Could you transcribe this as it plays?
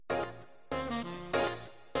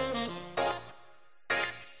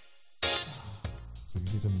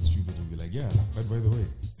say something stupid, we'll be like, yeah, but by the way.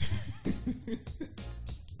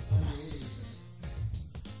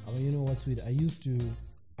 Oh, you know what's weird?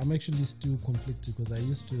 I'm actually still conflicted because I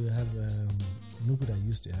used to have, look what I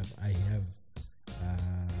used to have. I have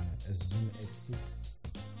a Zoom H6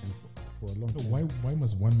 and for a long time. Why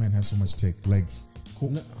must one man have so much tech? Like,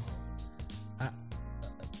 no,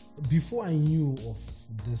 before I knew of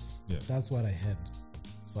this, that's what I had.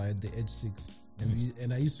 So I had the H6.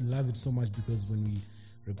 And I used to love it so much because when we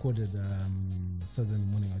recorded Saturday in the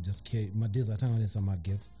morning, I would just carry my days at time when some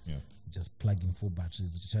get just plug in 4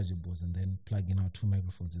 batteries, rechargeables, and then plug in our 2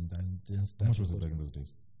 microphones and then start. How much was it back in those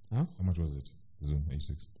days? Huh? How much was it? The Zoom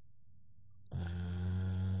H6? I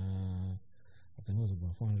think it was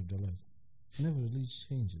about $400. It never really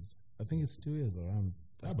changes. I think it still is around.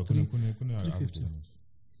 But $350.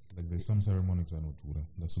 Like there's some ceremonics I know too.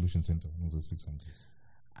 The Solution Center knows at 600.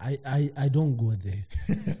 I don't go there.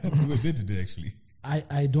 We were there today actually.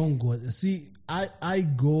 I don't go. See, I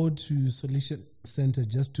go to Solution Center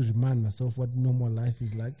just to remind myself what normal life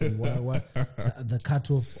is like and what the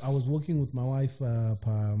cutoff. I was working with my wife per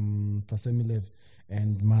Semilev,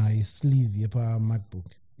 and my sleeve per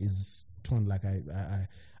MacBook is torn. Like I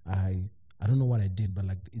don't know what I did, but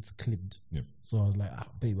like it's clipped. Yep. So I was like,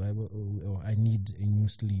 babe, I need a new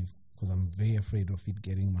sleeve because I'm very afraid of it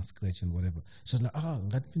getting my scratch and whatever. She was like, I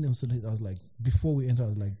was like, before we enter, I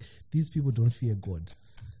was like, these people don't fear God.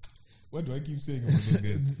 What do I keep saying about those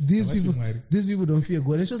guys? these people don't fear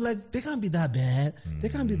God. And she was like, they can't be that bad. They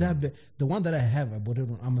can't be that bad. The one that I have, I bought it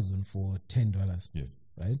on Amazon for $10. Yeah.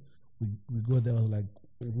 Right? We go there, I was like,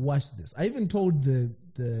 watch this. I even told the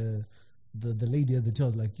lady at the hotel, I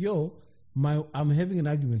was like, yo, I'm having an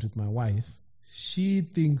argument with my wife. She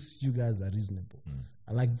thinks you guys are reasonable.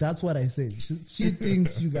 Like, that's what I said. She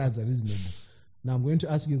thinks you guys are reasonable. Now I'm going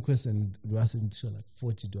to ask you a question. We asked it to like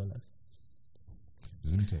 $40.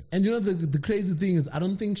 And you know the crazy thing is, I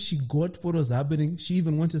don't think she got what was happening. She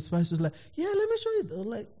even went as far as she's like, yeah, let me show you.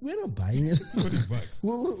 Like, we're not buying it. $20.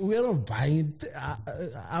 We're not buying it.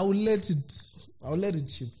 I will let it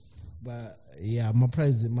chip. But yeah, my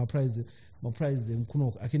price. I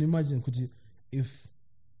can imagine if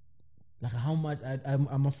like how much.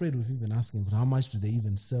 I'm afraid of even asking. How much do they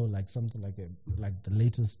even sell? Like something like the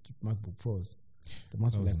latest MacBook Pros. They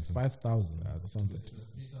must be like 5,000 or something.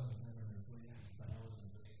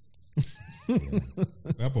 Wow.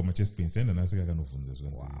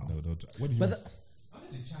 What did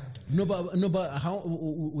you but how?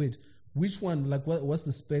 Wait, which one? Like, what's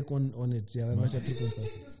the spec on it? Yeah,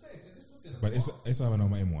 but it's our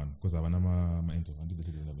M1 because our Intel.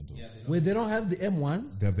 Wait, they don't have the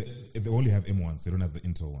M1. They only have M1s. They don't have the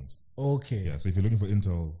Intel ones. Okay. Yeah. So if you're looking for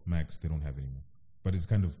Intel Macs, they don't have anymore. But it's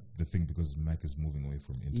kind of the thing because Mac is moving away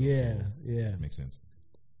from Intel. Yeah. It makes sense.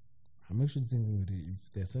 I'm actually thinking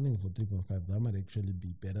if they're selling it for 3.5, that might actually be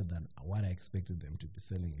better than what I expected them to be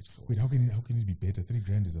selling it for. Wait, how can it be better?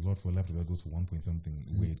 $3,000 is a lot for a laptop that goes for 1 point something.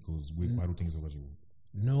 Where it goes, things over you.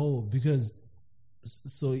 No, because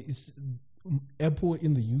so it's Apple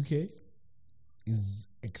in the UK is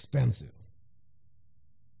expensive.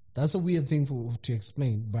 That's a weird thing to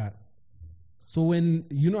explain, but so when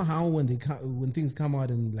you know how when things come out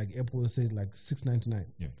and like Apple says like $699,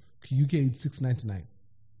 UK it's $699.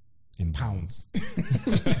 In pounds.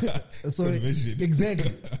 So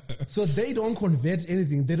exactly. So they don't convert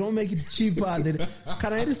anything. They don't make it cheaper.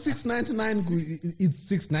 Can I have $699? It's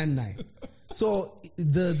 $699. So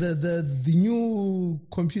the new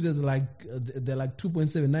computers they're like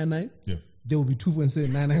 2.799. Yeah. They will be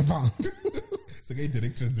 2.799 pounds. It's a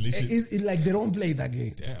direct translation. It's like they don't play that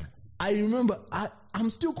game. Damn. I remember. I'm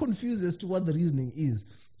still confused as to what the reasoning is.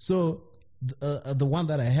 So the one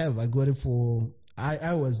that I have, I got it for.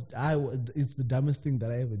 It's the dumbest thing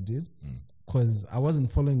that I ever did because I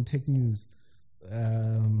wasn't following tech news.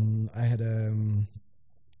 I had a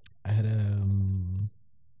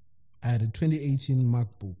 2018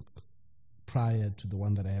 MacBook prior to the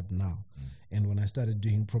one that I have now, and when I started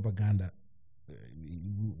doing propaganda,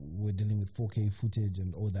 we were dealing with 4K footage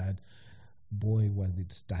and all that. Boy, was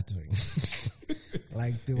it stuttering!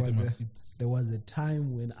 Like there was a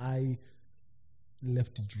time when I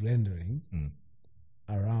left it rendering.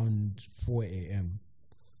 Around 4 a.m.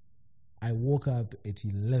 I woke up at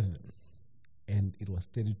 11 and it was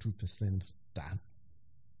 32% done.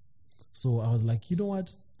 So I was like, you know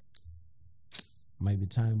what? Might be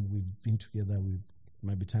time. We've been together.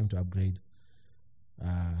 Might be time to upgrade.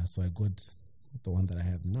 So I got the one that I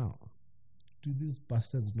have now. Do these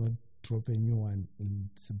bastards not drop a new one in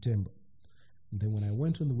September? And then when I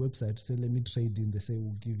went on the website to say, let me trade in, they say,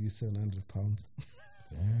 we'll give you £700.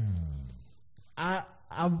 Damn.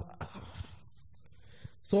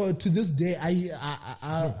 So to this day,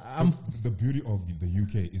 I'm the beauty of the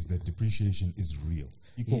UK is that depreciation is real.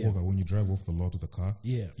 When you drive off the lot of the car,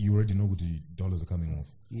 you already know what the dollars are coming off.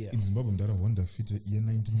 In Zimbabwe, Mdara Honda Fit year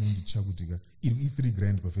 1990 chakutika, it'll be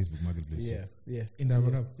 $3,000 per Facebook Marketplace. And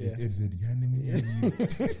it said,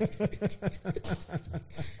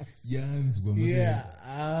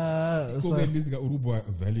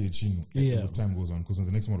 as time goes on, because when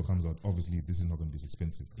the next model comes out, obviously this is not going to be as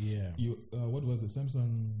expensive. What was the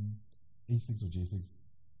Samsung A6 or J6?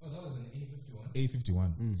 Oh, that was an A51.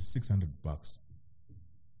 A51, $600.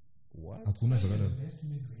 What? It's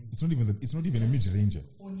not even a mid-ranger.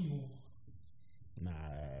 Nah.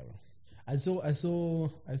 I saw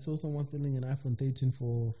someone selling an iPhone 13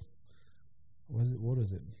 for what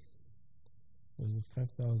was it? Was it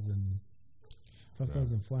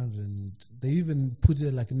 5,400? They even put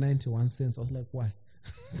it like 91 cents. I was like, why?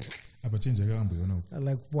 I'm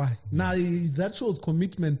like, why? Now that shows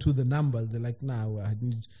commitment to the number. They're like,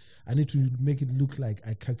 I need to make it look like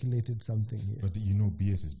I calculated something here. But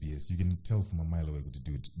BS is BS. You can tell from a mile away what to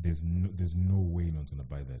do it. There's no way no one's gonna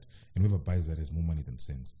buy that. And whoever buys that has more money than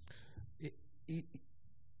sense.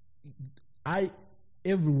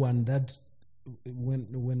 Everyone that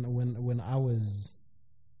when I was,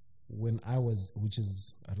 which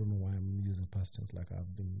is, I don't know why I'm using past tense, like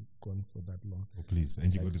I've been gone for that long. Oh, please.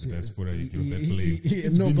 And you go to the Diaspora, you get that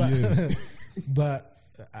plane. But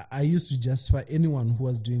I used to justify anyone who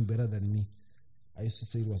was doing better than me. I used to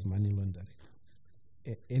say it was money laundering.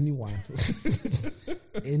 Anyone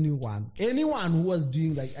who was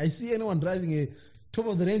doing, like, I see anyone driving a top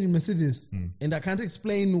of the range Mercedes, and I can't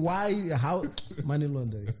explain how money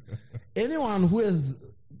laundering. Anyone who has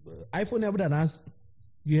iPhone ever than us,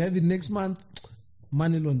 you have it next month,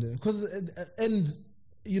 money laundering.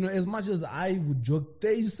 As much as I would joke,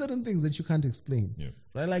 there is certain things that you can't explain,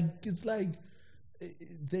 right? Like it's like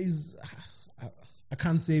I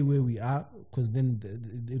can't say where we are because then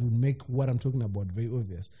it would make what I'm talking about very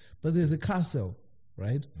obvious. But there's a car sale,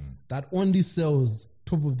 right? That only sells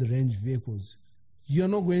top of the range vehicles. You're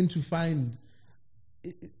not going to find.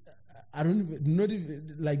 Not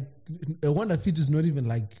even like a Honda Fit is not even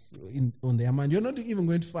like on their mind. You're not even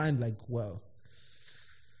going to find like, well,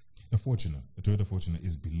 a Toyota Fortuner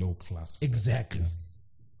is below class. Exactly.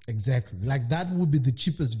 Like that would be the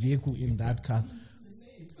cheapest vehicle in that car.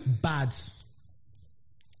 But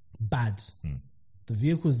the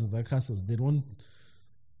vehicles in that castles, they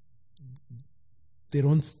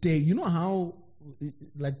don't stay. You know how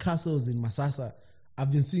like castles in Masasa,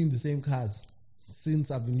 I've been seeing the same cars since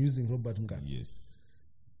I've been using Robert Nga. Yes.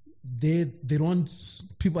 They don't,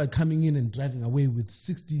 people are coming in and driving away with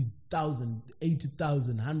 60,000,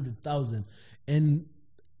 80,000, 100,000. And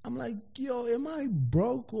I'm like, yo, am I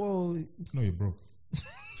broke or? No, you're broke.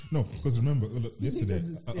 No, because remember, yesterday,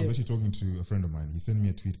 I was actually talking to a friend of mine. He sent me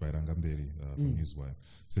a tweet by Rangamberi from Newswire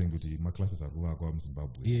saying, my classes are in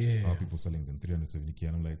Zimbabwe. Yeah. How are people selling them 370K?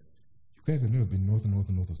 And I'm like, you guys have never been north of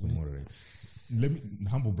Samora, right? Let me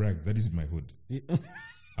humble brag. That is my hood.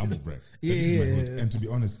 Humble brag. That is my hood. And to be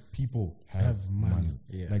honest, people have money.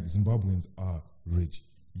 Yeah. Like Zimbabweans are rich.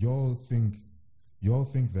 Y'all think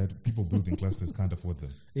that people building clusters can't afford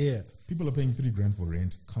them. Yeah. People are paying $3,000 for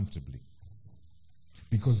rent comfortably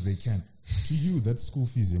because they can. To you, that's school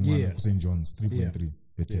fees in St. John's 3.3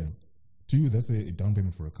 per term. To you, that's a down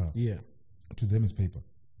payment for a car. Yeah. To them, it's paper.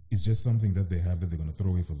 It's just something that they have that they're going to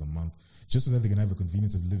throw away for the month, just so that they can have a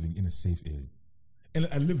convenience of living in a safe area. And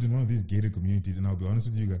I lived in one of these gated communities, and I'll be honest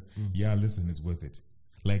with you guys, listen, it's worth it.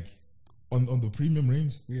 Like, on the premium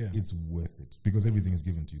range, it's worth it. Because everything is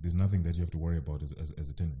given to you. There's nothing that you have to worry about as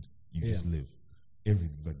a tenant. You just live.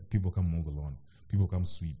 Like, people come mow the lawn. People come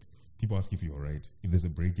sweep. People ask if you're all right. If there's a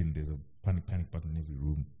break-in, there's a panic button in every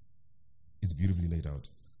room. It's beautifully laid out.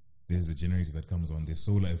 There's a generator that comes on. There's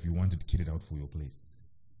solar if you want it kitted out for your place.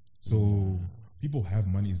 So people have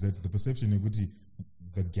money. Is that the perception,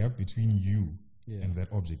 the gap between you and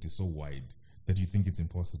that object is so wide that you think it's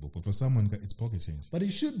impossible. But for someone, it's pocket change. But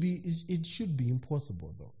it should be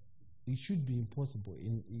impossible, though. It should be impossible,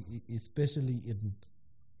 especially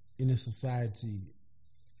in a society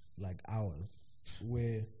like ours,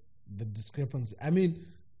 where the discrepancy. I mean,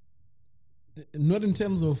 not in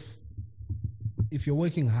terms of if you're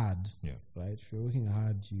working hard, right? If you're working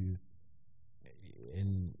hard,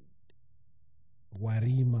 and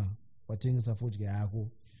warima watengesa fodya yako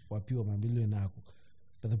wapiwa mamilioni yako.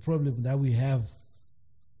 But the problem that we have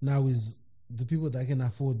now is the people that can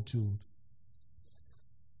afford to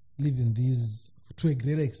live in these, to a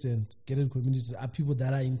great extent, gated communities, are people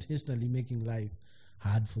that are intentionally making life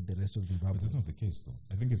hard for the rest of Zimbabwe. But that's not the case, though.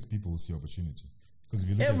 I think it's people who see opportunity. Because if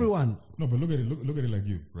you look Everyone. but look at it like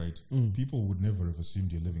you, right? People would never have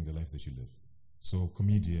assumed you're living the life that you live. So,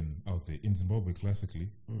 comedian out there in Zimbabwe, classically,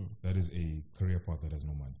 that is a career path that has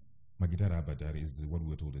no money. Magitara Abadari is what we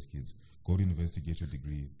were told as kids. Go to university, get your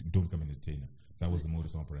degree, don't become an entertainer. That was the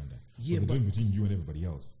modus operandi. Yeah, but the difference between you and everybody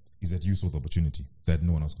else is that you saw the opportunity that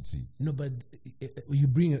no one else could see. No, but you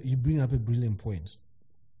bring up a brilliant point.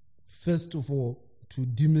 First of all, to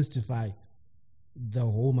demystify the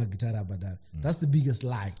whole Magitara Abadari, that's the biggest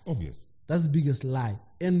lie. Obvious. That's the biggest lie.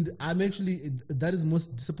 And that is the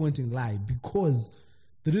most disappointing lie, because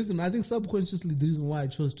the reason, I think subconsciously, the reason why I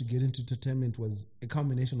chose to get into entertainment was a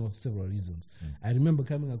combination of several reasons. I remember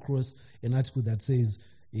coming across an article that says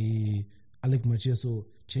Alec Macheso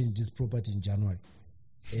changed his property in January.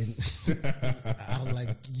 And I was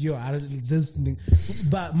like, this thing.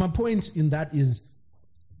 But my point in that is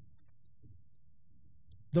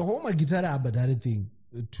the whole Magitara Abadari thing.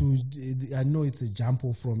 I know it's a jump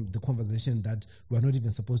off from the conversation that we are not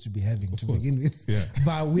even supposed to be having to begin with,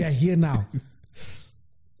 but we are here now.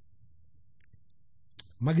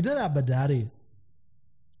 Magitara Abadari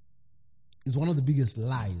is one of the biggest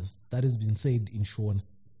lies that has been said in Shona.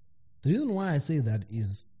 The reason why I say that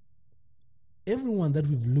is everyone that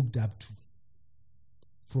we've looked up to,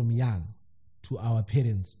 from young to our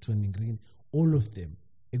parents to Green, all of them,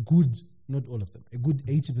 not all of them, a good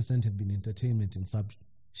 80% have been entertainment in some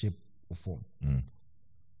shape or form.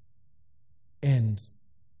 And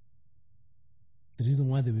the reason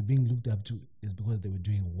why they were being looked up to is because they were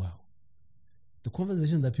doing well. The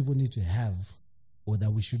conversation that people need to have, or that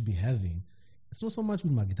we should be having, it's not so much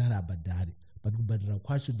with Magitara Abadari, but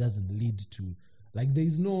Badrakwachu doesn't lead to, like, there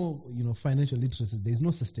is no, financial literacy, there is no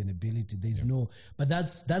sustainability, there is no, but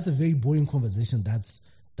that's a very boring conversation. It's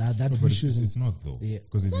not though. Yeah.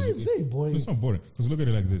 It's very boring. It's not boring. Because look at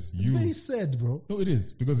it like this. It's very sad, bro. No, it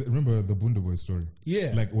is. Because remember the Bunda Boy story?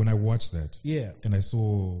 Yeah. Like when I watched that. Yeah. And I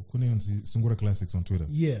saw Sungura Classics on Twitter.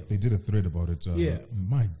 Yeah. They did a thread about it.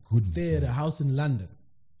 My goodness. They had a house in London.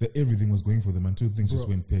 That everything was going for them until things just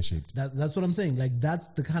went pear-shaped. That's what I'm saying. Like, that's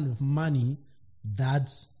the kind of money that,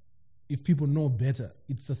 if people know better,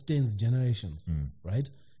 it sustains generations, right?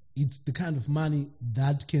 It's the kind of money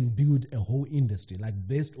that can build a whole industry. Like,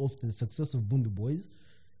 based off the success of Bundu Boys,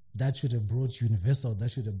 that should have brought Universal,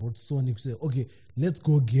 that should have brought Sony to say, okay, let's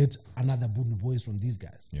go get another Bundu Boys from these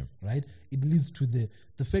guys, right? It leads to the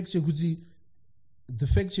fact Chekuti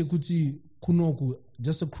Kunoku,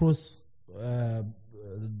 just across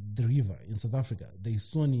the river in South Africa. There is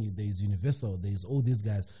Sony, there is Universal, there is all these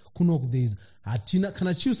guys. Kunok, there is Atina.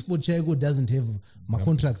 Kana Chief Sport Chago doesn't have my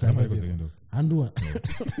contracts. Andua.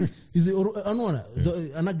 Is it Anwana?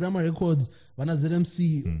 Anagrama Records, Vana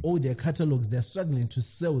ZMC, all their catalogs, they're struggling to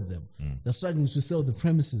sell them. They're struggling to sell the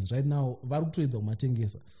premises right now.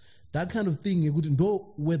 That kind of thing, you wouldn't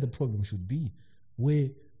know where the problem should be.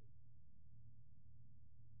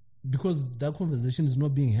 Because that conversation is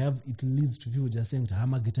not being had, it leads to people just saying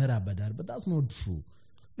Hama Gitara Badar, but that's not true.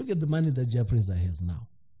 Look at the money that Japreza has now.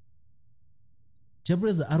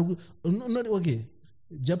 Japreza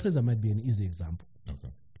might be an easy example. Okay.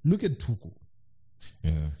 Look at Tuku.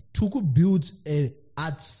 Yeah. Tuku built an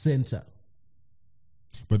art center.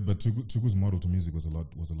 But Tuku's model to music was a lot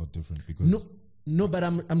different because No, but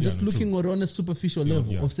I'm just looking on a superficial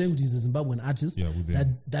level of saying he's a Zimbabwean artist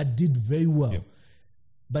that did very well. Yeah.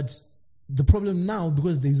 But the problem now,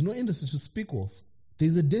 because there is no industry to speak of, there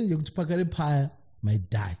is a danger that Pakare Paya might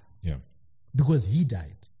die. Yeah. Because he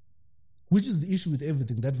died. Which is the issue with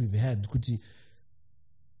everything that we've had.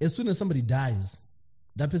 As soon as somebody dies,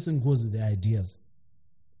 that person goes with their ideas.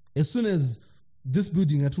 As soon as this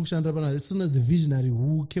building, as soon as the visionary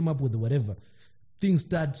who came up with whatever, things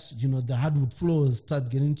start, the hardwood floors start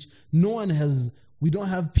getting, we don't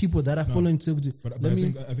have people that are following. But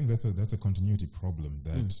I think that's a continuity problem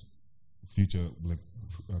that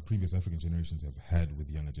previous African generations have had with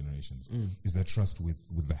younger generations. Is that trust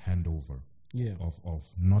with the handover of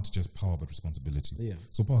not just power but responsibility. Yeah.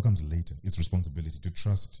 So power comes later. It's responsibility to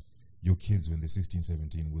trust your kids when they're 16,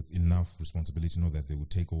 17 with enough responsibility to know that they will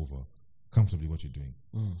take over comfortably what you're doing.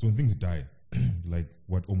 So when things die, like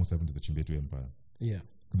what almost happened to the Chimbetu Empire,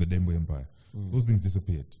 the Dembo Empire, those things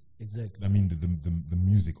disappeared. Exactly. I mean, the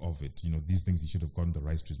music of it, these things, you should have gotten the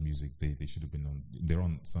rights to his music. They should have been they're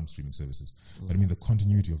on some streaming services. But I mean, the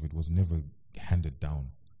continuity of it was never handed down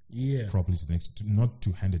properly to the next, not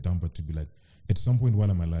to hand it down, but to be like, at some point while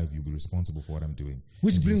I'm alive, you'll be responsible for what I'm doing.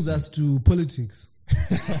 Which brings us to politics.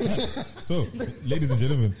 So, ladies and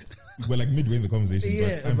gentlemen, But like midway in the conversation,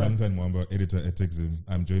 Yeah, I'm but- Valentine Mwamba, editor at Texim.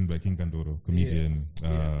 I'm joined by King Kandoro, comedian,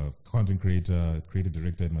 content creator, creative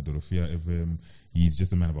director at Madorofia FM. He's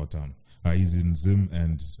just a man about town. He's in Zim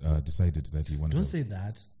and decided that he wanted Don't to... say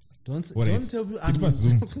that. Don't What don't it? tell me. Titipa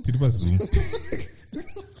Zoom. Titipa Zoom.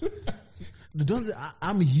 Don't say,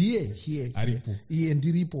 I'm here. Aripo. Yeah,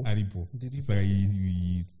 Ndiripo. Aripo. Ndiripo. So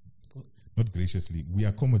he not graciously, we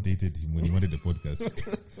accommodated him when he wanted the podcast.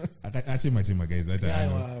 Achema, guys.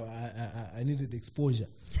 I needed exposure.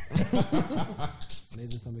 I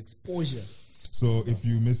needed some exposure. So if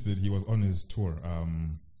you missed it, he was on his tour,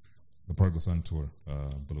 the Prodigal Son tour,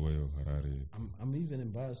 Bulawayo, Harare. I'm even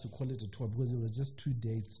embarrassed to call it a tour because it was just 2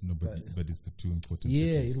 dates. No, but it's the two important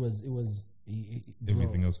yeah, cities. it was.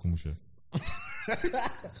 Everything else, Kumusha.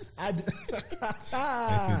 I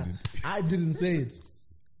said it. I didn't say it.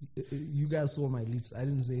 You guys saw my lips. I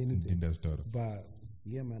didn't say anything. But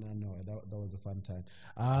yeah, man, I know that was a fun time.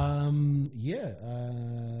 Yeah.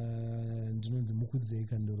 Ndinonzi Mukudze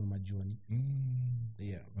Kandoro Majoni.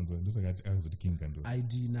 Yeah. And so just like I was with King Kandoro.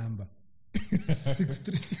 ID number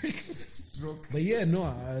 636. Stroke. But yeah,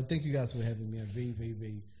 no. Thank you guys for having me. I'm very, very,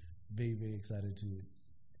 very, very, very excited to,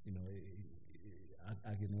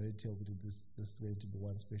 I can already tell that this is going to be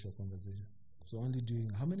one special conversation. So only doing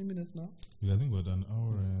how many minutes now? Yeah, I think we're done an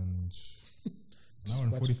hour and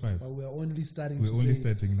 45. But we're only starting. We're only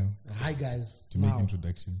starting now. Hi guys. To make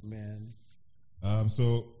introductions. Man. Me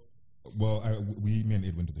and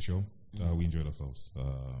Ed went to the show. We enjoyed ourselves,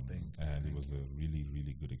 and it was a really,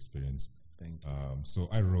 really good experience. Thank you. So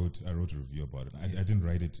I wrote a review about it. I didn't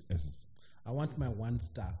write it as. I want my 1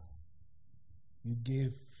 star. You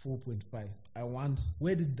gave 4.5.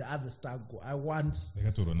 Where did the other star go? I want the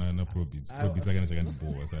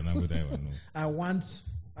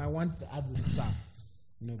other star.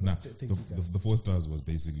 The 4 stars was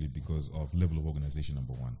basically because of level of organization,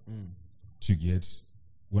 number 1. To get,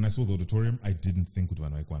 when I saw the auditorium, I didn't think it was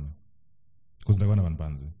Naikwana. Because Naikwana van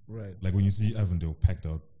Panze. Right. Like when you see Avondale packed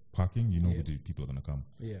out parking, the people are going to come.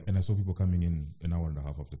 Yeah. And I saw people coming in an hour and a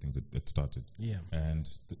half after things that started. Yeah. And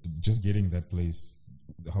just getting that place,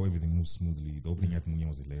 how everything moves smoothly, the opening at Munya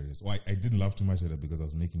was hilarious. Well, I didn't laugh too much at it because I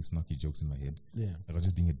was making snarky jokes in my head. Yeah. I was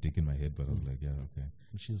just being a dick in my head, but I was like, yeah, okay.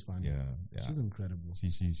 She's fine. Yeah. She's incredible.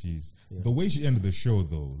 She's the way she ended the show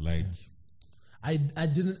though, like.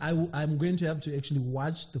 I'm going to have to actually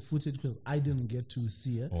watch the footage because I didn't get to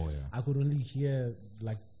see her. Oh yeah. I could only hear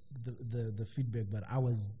like the feedback, but I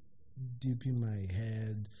was deep in my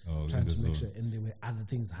head trying to make sure, and there were other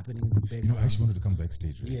things happening in the background. I actually wanted to come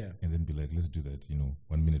backstage, right? Yeah. And then be like, let's do that,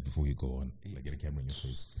 1 minute before you go on, like get a camera in your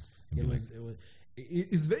face. And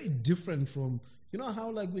it's very different from, how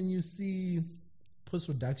like when you see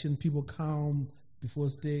post-production, people come before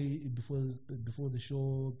the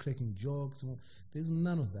show, cracking jokes. There's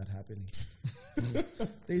none of that happening.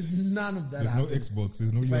 There's none of that happening. There's no Xbox.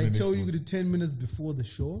 There's no. If I tell you 10 minutes before the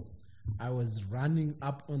show, I was running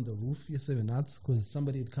up on the roof, 7 Arts, because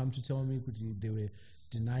somebody had come to tell me they were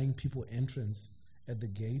denying people entrance at the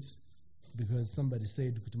gate because somebody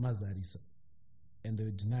said Mazarisa, and they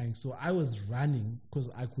were denying. So I was running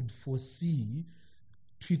because I could foresee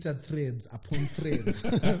Twitter threads upon threads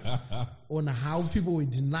on how people were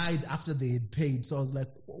denied after they had paid. So I was like,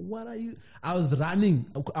 "What are you?" I was running.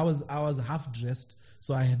 I was half dressed,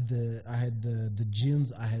 so I had the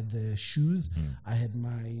jeans, I had the shoes, I had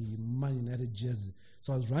my Man United jersey.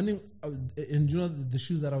 So I was running, and the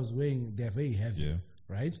shoes that I was wearing, they're very heavy,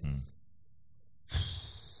 right?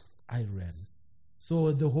 I ran.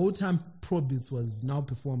 So the whole time Probits was now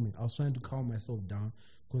performing, I was trying to calm myself down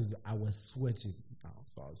because I was sweating now.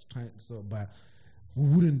 So I was trying. But we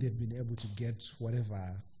wouldn't have been able to get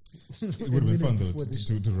whatever. It would have been fun though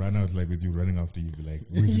to run out like with you running after you, be like,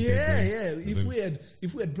 yeah. If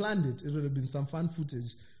we had planned it, it would have been some fun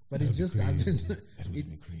footage. But it just happened. That would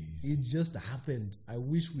be crazy. It just happened. I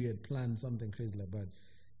wish we had planned something crazy like that.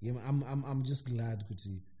 Yeah, I'm just glad,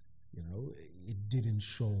 Kuti. It didn't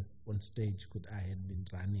show on stage because I had been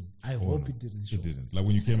running. I hope it didn't show. It didn't. Like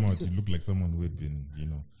when you came out, you looked like someone who had been,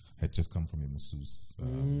 had just come from a masseuse.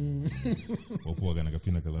 And a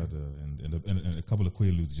couple of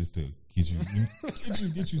quaaludes just to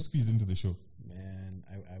get you squeezed into the show. Man,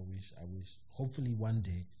 I wish. Hopefully one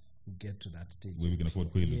day we'll get to that stage. Where we can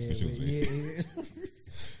afford quaaludes for shows, right? Yeah.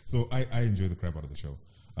 So I enjoy the crap out of the show.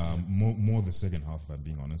 More the second half, if I'm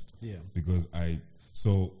being honest. Yeah. Because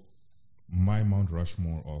my Mount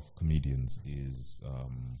Rushmore of comedians is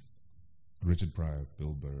Richard Pryor,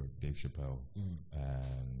 Bill Burr, Dave Chappelle, and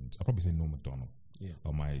I'll probably say Norm Macdonald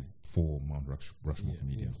are my 4 Mount Rushmore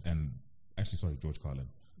comedians. And actually, sorry, George Carlin.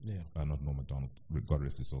 Yeah. Not Norm Macdonald, God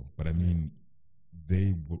rest his soul. But I mean,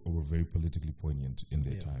 they were very politically poignant in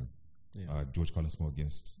their time. Yeah. George Carlin spoke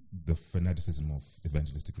against the fanaticism of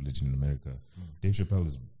evangelistic religion in America. Dave Chappelle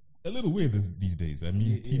is a little weird these days. I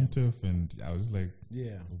mean, Team Turf, and I was like,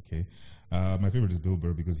 okay. My favorite is Bill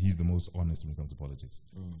Burr because he's the most honest when it comes to politics.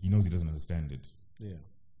 He knows he doesn't understand it,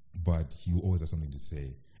 but he will always have something to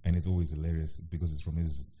say, and it's always hilarious because it's from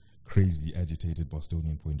his crazy, agitated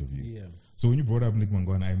Bostonian point of view. Yeah. So when you brought up Nick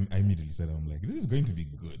Mangwana, I immediately said, I'm like, this is going to be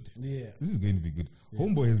good. Yeah. This is going to be good.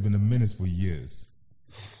 Homeboy has been a menace for years.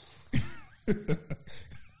 Man,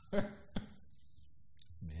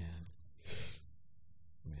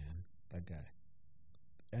 that guy.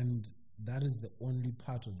 And that is the only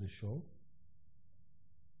part of the show.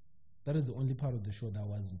 That is the only part of the show that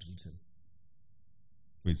wasn't written.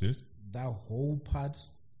 Wait, serious? That whole part,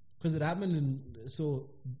 because it happened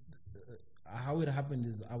how it happened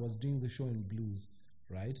is I was doing the show in blues,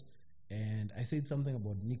 right? And I said something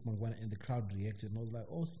about Nick Mangwana and the crowd reacted. And I was like,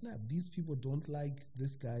 oh snap, these people don't like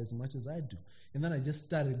this guy as much as I do. And then I just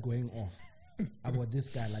started going off about this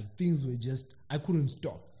guy. Like things were just, I couldn't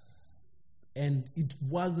stop. And it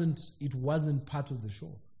wasn't part of the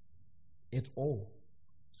show at all.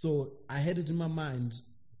 So I had it in my mind.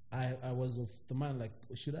 I was of the mind like,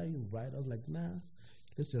 should I write? I was like, nah,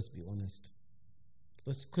 let's just be honest.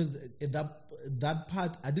 Because that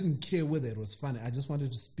part, I didn't care whether it was funny. I just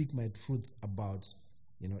wanted to speak my truth about,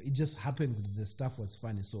 it just happened. The stuff was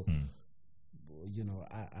funny. So,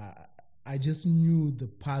 I just knew the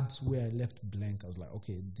parts where I left blank. I was like,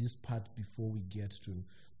 okay, this part before we get to,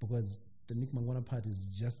 because the Nick Mangwana part is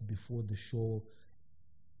just before the show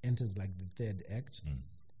enters like the third act.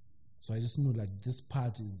 So I just knew like this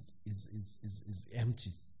part is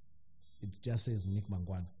empty. It just says Nick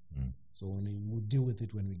Mangwana. So we'll deal with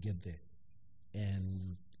it when we get there.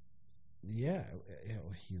 And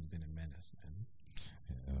he's been a menace, man.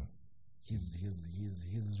 Yeah.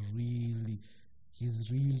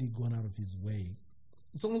 He's really gone out of his way.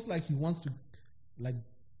 It's almost like he wants to, like,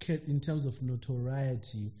 in terms of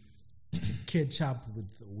notoriety, catch up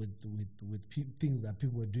with things that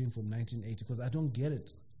people were doing from 1980. Because I don't get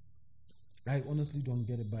it. I honestly don't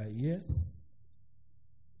get it. But yeah,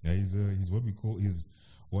 he's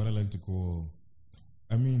what I like to call,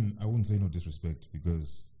 I mean, I wouldn't say no disrespect,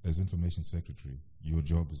 because as information secretary, your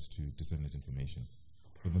job is to disseminate information.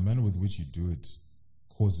 But the manner with which you do it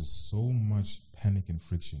causes so much panic and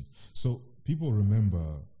friction. So people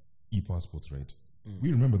remember e-passports, right?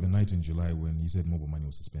 We remember the night in July when he said mobile money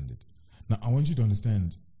was suspended. Now, I want you to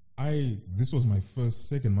understand, this was my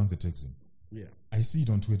second month at texting. Yeah. I see it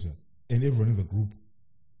on Twitter, and everyone in the group,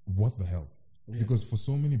 what the hell? Yeah. Because for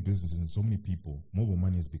so many businesses and so many people, mobile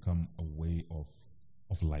money has become a way of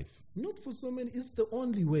life. Not for so many. It's the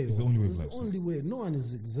only way. It's the only way of life. It's the only way. No one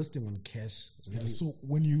is existing on cash. Really. Yeah, so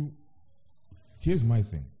here's my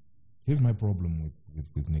thing. Here's my problem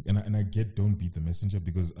with Nick. And I get don't beat the messenger,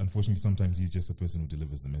 because unfortunately sometimes he's just a person who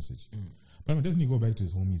delivers the message. But I mean, doesn't he go back to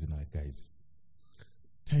his homies and like, guys,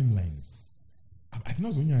 timelines. I think I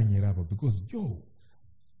was because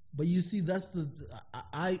But you see, that's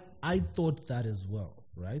I thought that as well,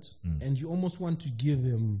 right? And you almost want to give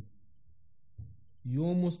him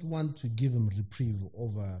reprieve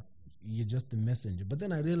over you're just the messenger. But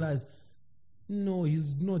then I realized, no,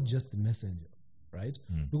 he's not just the messenger, right?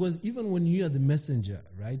 Because even when you are the messenger,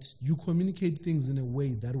 right, you communicate things in a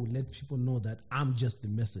way that will let people know that I'm just the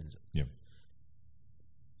messenger. Yeah.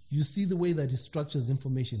 You see the way that he structures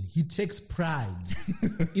information. He takes pride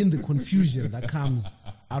in the confusion that comes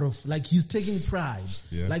out of, like, he's taking pride.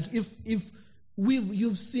 Yeah. Like if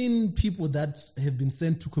you've seen people that have been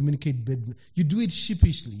sent to communicate bad, you do it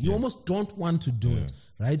sheepishly. You almost don't want to do it,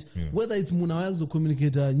 right? Yeah. Whether it's Munawazo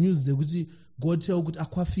communicator, news, go tell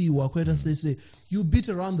akwafi say you beat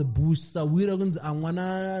around the bush,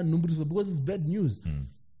 because it's bad news.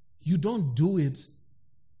 You don't do it.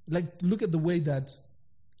 Like, look at the way that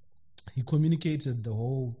he communicated the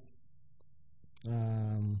whole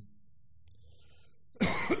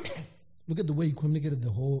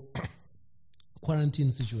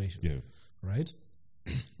quarantine situation. Yeah. Right?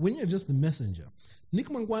 When you're just the messenger, Nick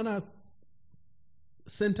Mangwana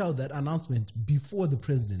sent out that announcement before the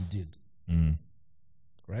president did.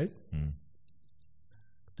 Right?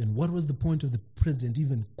 Then what was the point of the president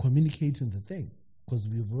even communicating the thing? Because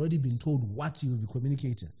we've already been told what he will be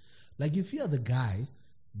communicating. Like, if you are the guy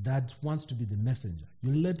that wants to be the messenger,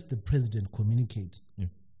 you let the president communicate. Yeah.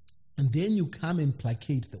 And then you come and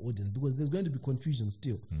placate the audience, because there's going to be confusion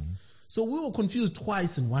still. So we were confused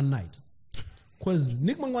twice in one night. Because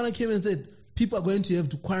Nick Mangwana came and said, people are going to have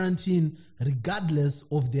to quarantine regardless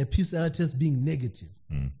of their PCR test being negative.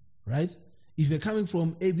 Right? If you're coming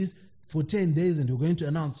from ABC, for 10 days and you're going to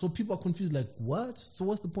announce. So people are confused, like, what? So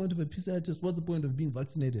what's the point of a PCR test? What's the point of being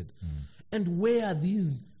vaccinated? And where are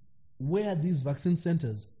these vaccine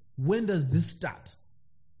centers? When does this start?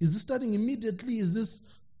 Is this starting immediately? Is this,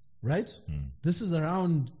 right? This is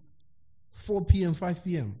around 4 p.m., 5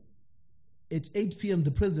 p.m. At 8 p.m.,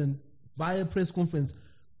 the president, via press conference,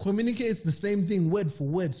 communicates the same thing word for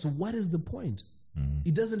word. So what is the point?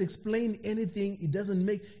 It doesn't explain anything. It doesn't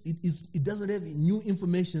it doesn't have new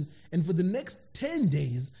information. And for the next 10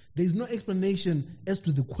 days, there's no explanation as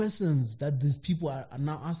to the questions that these people are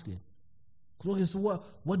now asking. Okay, so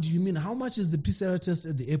what do you mean? How much is the PCR test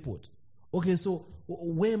at the airport? Okay, so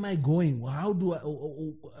where am I going? How do I...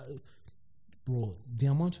 Bro, the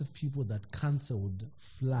amount of people that cancelled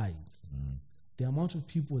flights, the amount of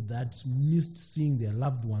people that missed seeing their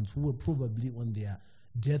loved ones who were probably on their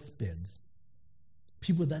deathbeds,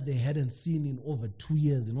 people that they hadn't seen in over 2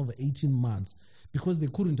 years, in over 18 months, because they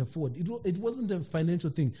couldn't afford. It wasn't a financial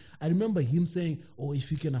thing. I remember him saying, oh,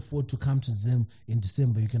 if you can afford to come to Zim in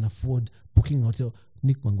December, you can afford booking a hotel.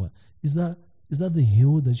 Nick Mangwa, is that the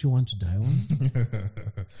hill that you want to die on?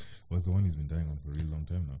 Well, it's the one he's been dying on for a really long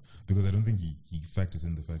time now. Because I don't think he factors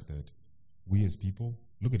in the fact that we as people,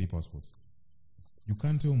 look at e-passports. You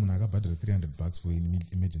can't tell Munaga budget $300 for an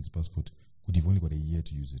emergency passport. Could you've only got a year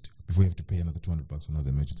to use it before you have to pay another $200 for another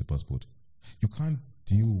emergency passport. You can't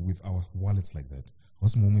deal with our wallets like that.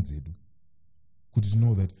 Could you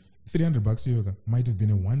know that $300 might have been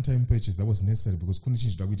a one-time purchase that was necessary because couldn't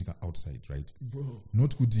change the outside, right? Bro.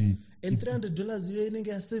 Not could he. And $300 you ain't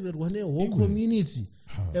gonna save it one whole community,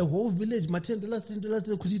 a whole village. My $10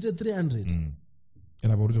 could eat $300.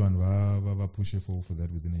 And about it, push for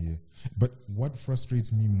that within a year. But what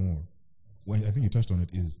frustrates me more, when I think you touched on it,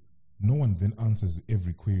 is no one then answers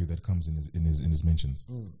every query that comes in his mentions.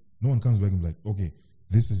 No one comes back and be like, okay,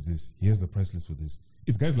 this is this. Here's the price list for this.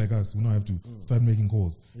 It's guys like us who now have to start making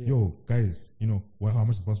calls. Yeah. Yo, guys, how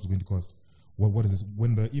much the passport is going to cost? What is this?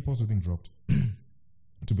 When the e-passport thing dropped,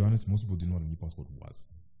 to be honest, most people didn't know what an e-passport was.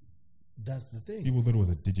 That's the thing. People thought it was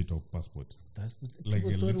a digital passport. That's the thing. Like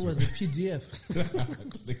people thought it was a PDF.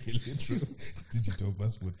 Like a literal digital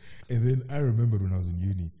passport. And then I remembered when I was in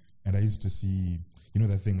uni, and I used to see,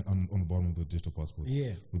 that thing on the bottom of the digital passport.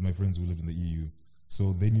 Yeah. With my friends who lived in the EU.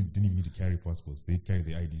 So they didn't even need to carry passports. They carry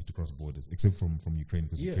the IDs to cross borders, except from Ukraine,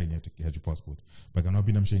 because Ukraine you had your passport. But I'm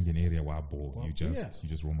Schengen area where you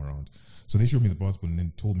just roam around. So they showed me the passport and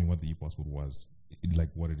then told me what the e-passport was. Like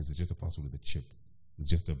what it is. It's just a passport with a chip. It's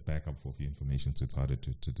just a backup for your information, so it's harder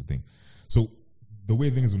to think. So the way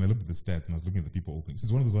thing is, when I looked at the stats and I was looking at the people opening, this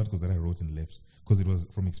is one of those articles that I wrote and left because it was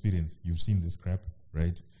from experience. You've seen this crap,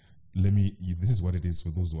 right? This is what it is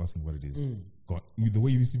for those who are asking what it is. God, the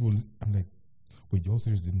way you see people, I'm like, wait, y'all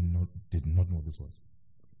serious did not know this was.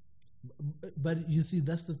 But you see,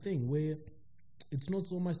 that's the thing where it's not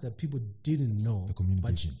so much that people didn't know, the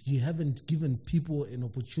communication, but you haven't given people an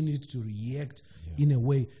opportunity to react in a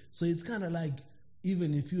way. So it's kind of like,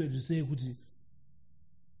 even if you were to say,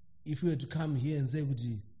 if you were to come here and say,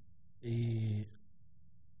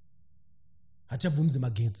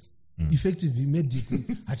 effectively, medically,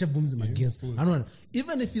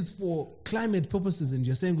 even if it's for climate purposes, and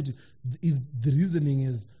you're saying, if the reasoning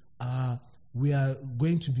is, we are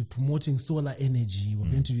going to be promoting solar energy,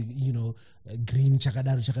 we're going to be, green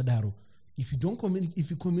chakadaru. If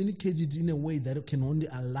you communicate it in a way that it can only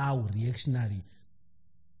allow reactionary,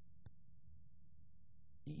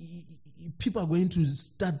 people are going to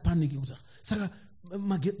start panicking.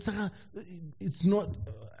 It's not.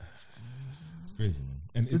 It's crazy, man.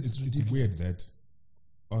 And it's weird that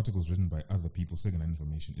articles written by other people, second-hand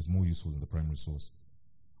information, is more useful than the primary source.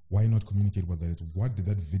 Why not communicate what that is? What did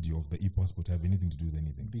that video of the e-passport have anything to do with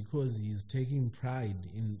anything? Because he's taking pride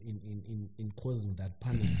in causing that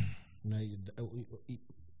panic.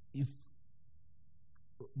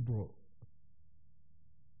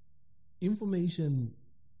 Information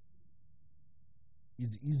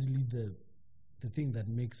is easily the thing that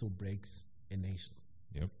makes or breaks a nation.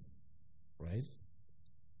 Yep. Right?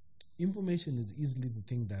 Information is easily the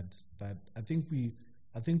thing that I think we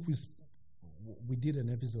did an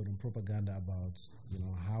episode on propaganda about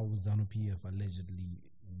how ZANU-PF allegedly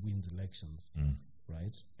wins elections,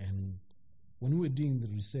 right? And when we were doing the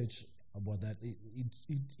research about that, it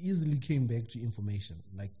easily came back to information,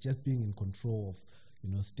 like just being in control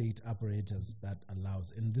of state apparatus that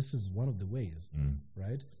allows, and this is one of the ways,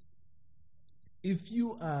 right?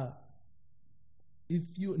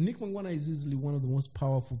 Nick Mangwana is easily one of the most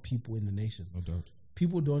powerful people in the nation. No doubt.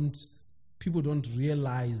 People don't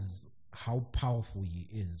realize how powerful he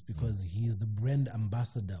is because he is the brand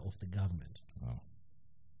ambassador of the government. Wow.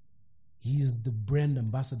 He is the brand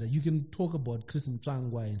ambassador. You can talk about Chris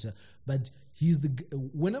Mchangwa and but he's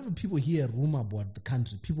whenever people hear a rumor about the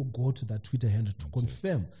country, people go to that Twitter handle to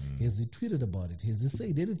confirm. Has he tweeted about it? Has he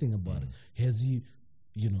said anything about it? Has he,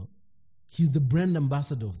 he's the brand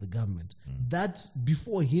ambassador of the government. That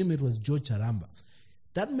before him, it was George Charamba.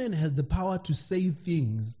 That man has the power to say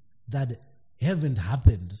things that haven't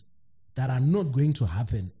happened, that are not going to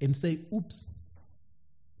happen, and say, oops.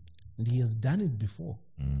 And he has done it before.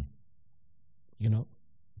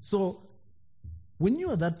 So when you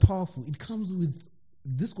are that powerful, it comes with,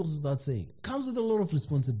 this goes without saying, it comes with a lot of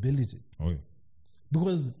responsibility. Oh, yeah.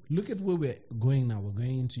 Because look at where we're going now. We're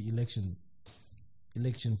going into election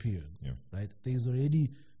period, right? There's already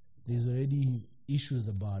issues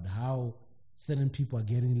about how certain people are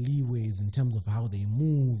getting leeways in terms of how they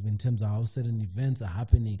move, in terms of how certain events are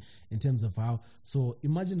happening, in terms of how. So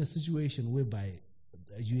imagine a situation whereby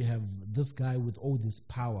you have this guy with all this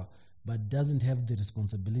power, but doesn't have the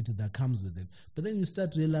responsibility that comes with it. But then you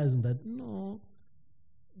start realizing that, no,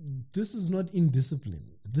 this is not indiscipline.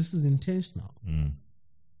 This is intentional.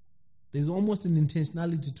 There's almost an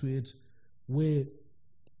intentionality to it where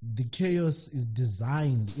the chaos is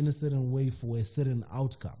designed in a certain way for a certain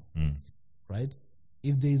outcome, right?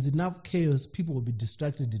 If there's enough chaos, people will be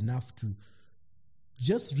distracted enough to.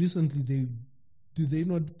 Just recently, did they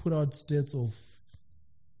not put out states of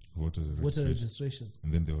voter registration?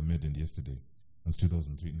 And then they were made in yesterday. That's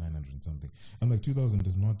 2003, 900 and something. I'm like, 2000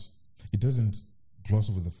 it doesn't gloss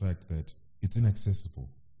over the fact that it's inaccessible.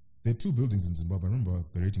 There are 2 buildings in Zimbabwe. I remember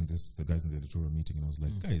berating the guys in the editorial meeting, and I was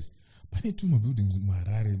like, guys, pane 2 more buildings in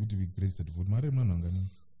Harare which we registered to vote.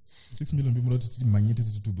 6 million people not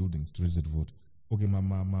manyated 2 buildings to register to vote. Okay,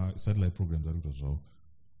 my satellite programs are as well.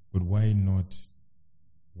 But why not,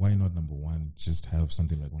 number one, just have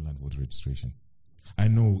something like online voter registration? I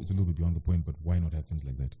know it's a little bit beyond the point, but why not have things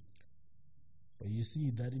like that? But you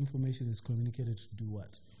see, that information is communicated to do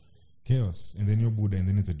what? Chaos. And then you're Buddha, and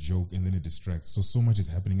then it's a joke, and then it distracts. So much is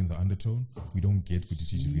happening in the undertone. We don't get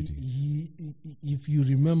if you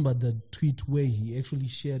remember the tweet where he actually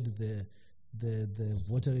shared the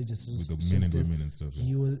voter registration with the men and women and stuff.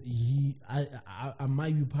 I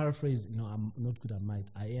might be paraphrasing. No, I'm not good.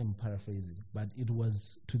 I am paraphrasing, but it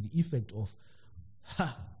was to the effect of,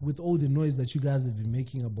 with all the noise that you guys have been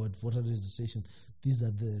making about voter registration, these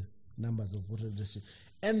are the numbers of voter registration.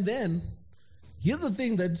 And then here's the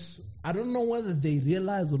thing that I don't know whether they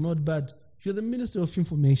realize or not, but you're the Minister of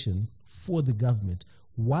Information for the government.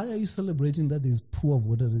 Why are you celebrating that there's poor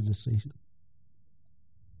voter registration?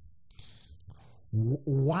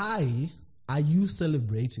 Why are you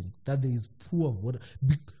celebrating that there is poor voter?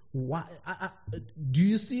 Why? Do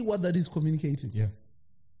you see what that is communicating? Yeah.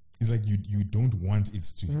 It's like you don't want it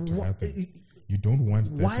to happen. You don't want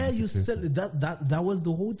that. Why are you selling that was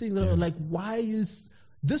the whole thing. Like, why are you?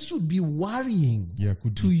 This should be worrying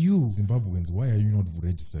to you. Zimbabweans, why are you not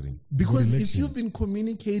registering? Because if you've been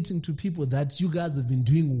communicating to people that you guys have been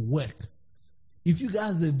doing work, if you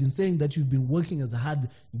guys have been saying that you've been working as hard,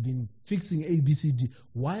 you've been fixing A, B, C, D,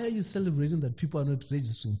 why are you celebrating that people are not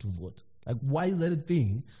registering to vote? Like, why is that a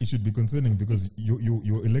thing? It should be concerning because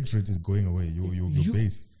your electorate is going away. Your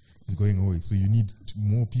base is going away. So you need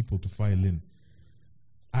more people to file in.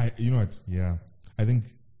 You know what? Yeah. I think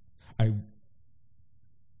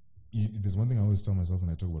there's one thing I always tell myself when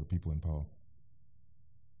I talk about people in power.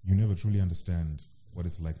 You never truly understand what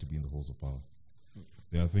it's like to be in the halls of power.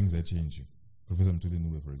 There are things that change you. Professor Mtuli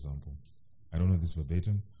Nube, for example. I don't know this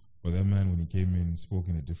verbatim, but that man, when he came in, spoke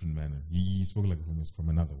in a different manner. He spoke like from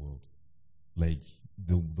another world. Like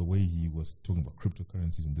the way he was talking about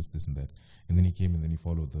cryptocurrencies and this and that. And then he came and then he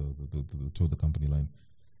followed the company line.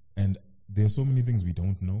 And there are so many things we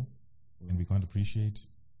don't know and we can't appreciate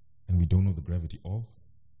and we don't know the gravity of.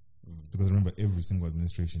 Because remember, every single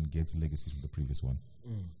administration gets legacies from the previous one.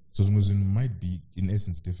 So it might be, in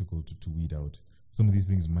essence, difficult to weed out. Some of these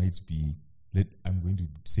things might be, I'm going to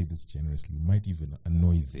say this generously, might even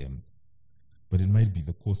annoy them. But it might be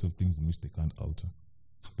the course of things in which they can't alter.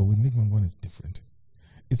 But with Nick Mangwana, it's different.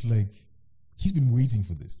 It's like, he's been waiting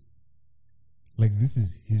for this. Like, this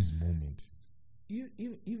is his moment.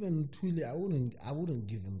 Even Twilly, I wouldn't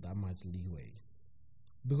give him that much leeway.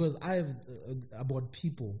 Because I have, about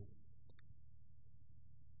people,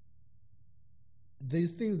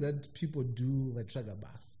 there's things that people do like Traga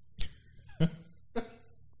Bass.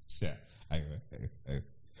 Sure.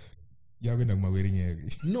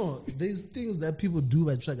 No, there's things that people do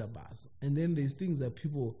by Traga Bass. And then there's things that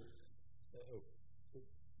people...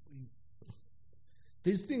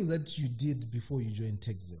 there's things that you did before you joined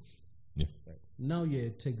Texim. Yeah. Right. Now you're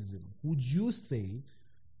at Texim. Would you say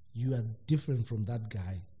you are different from that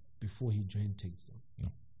guy before he joined Texas. No.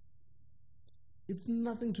 It's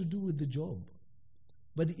nothing to do with the job.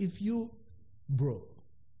 But if you, bro,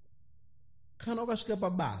 kana ukasvika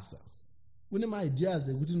pabasa une maideas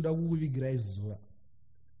ekuti ndoda kukuvigira izuva,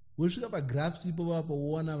 wosvika pagraft ipapo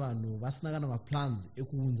woona vanhu vasina kana maplans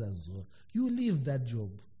ekuunza zuva, you leave that job.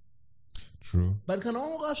 True. But kana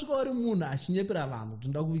wakasvika uri munhu achinyepera vanhu kuti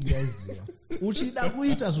ndoda kuvigira izuva, uchida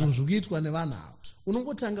kuita zvinhu zvikuitwa nevanhu ava,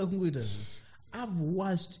 unongotanga kungoita zvinhu. I've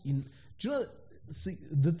watched in, do you know, see,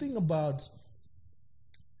 the thing about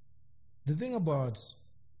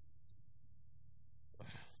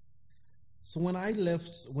so when I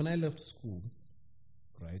left school,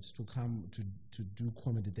 right, to come to do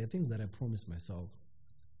comedy, there are things that I promised myself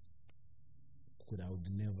I would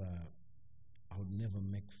never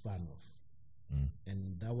make fun of.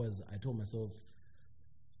 And that was, I told myself,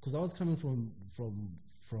 because I was coming from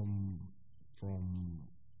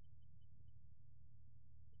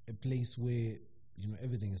a place where, you know,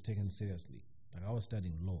 everything is taken seriously. Like I was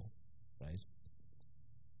studying law, right?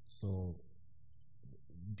 So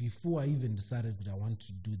before I even decided that I want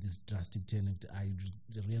to do this drastic turn, I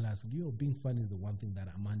realized, being funny is the one thing that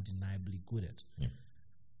I'm undeniably good at. Yeah.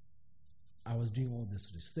 I was doing all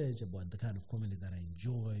this research about the kind of comedy that I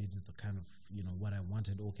enjoyed, the kind of, you know, what I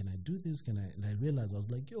wanted. Oh, can I do this? And I realized, I was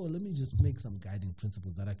like, let me just make some guiding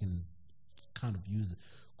principles that I can kind of use.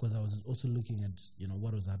 Because I was also looking at, you know,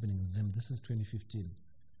 what was happening in Zim. This is 2015.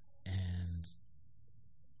 And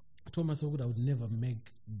I told myself that I would never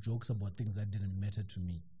make jokes about things that didn't matter to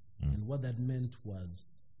me. And what that meant was,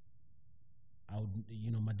 I would, you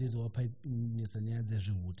know,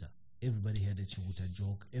 everybody had a chihuta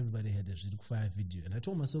joke, everybody had a Shurugwi video. And I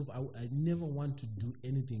told myself I never want to do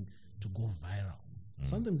anything to go viral.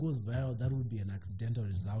 Something goes viral, that would be an accidental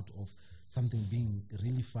result of something being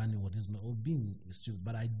really funny or being stupid.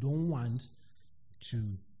 But I don't want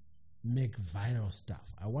to make viral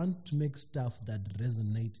stuff. I want to make stuff that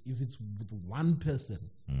resonates. If it's with one person,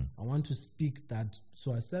 I want to speak that.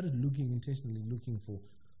 So I started intentionally looking for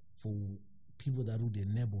people that would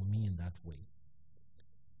enable me in that way.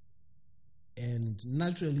 And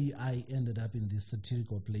naturally, I ended up in this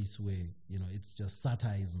satirical place where, you know, it's just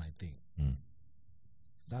satire is my thing.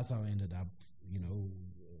 That's how I ended up, you know,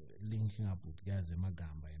 linking up with guys in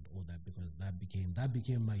Magamba and all that, because that became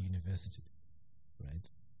my university, right?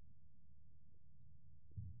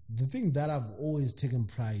 The thing that I've always taken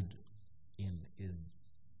pride in is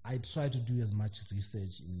I try to do as much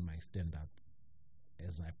research in my stand-up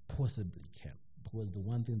as I possibly can, because the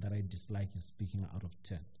one thing that I dislike is speaking out of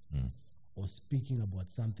 10. Or speaking about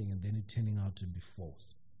something and then it turning out to be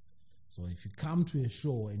false. So if you come to a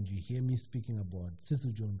show and you hear me speaking about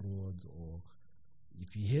Sisu John Rhodes, or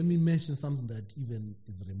if you hear me mention something that even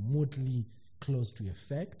is remotely close to a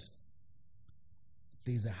fact,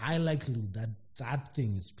 there's a high likelihood that that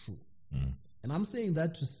thing is true. And I'm saying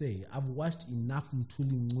that to say I've watched enough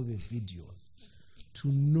Mthuli Ncube videos to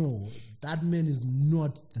know that man is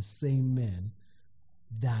not the same man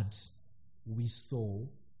that we saw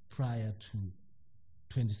prior to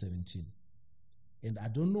 2017. And I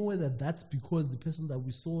don't know whether that's because the person that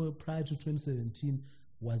we saw prior to 2017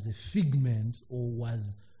 was a figment or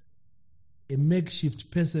was a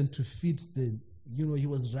makeshift person to fit the, you know, he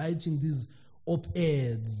was writing these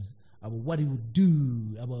op-eds about what he would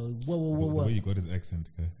do, about what. The way he got his accent,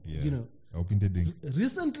 yeah. You know,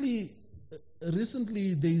 recently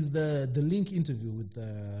there is the Link interview with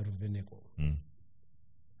Ruveneko.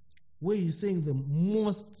 Where he's saying the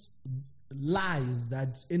most lies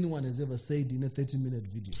that anyone has ever said in a 30-minute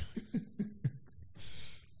video.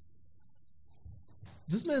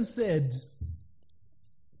 This man said,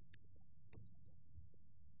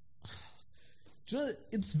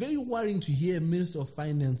 it's very worrying to hear a Minister of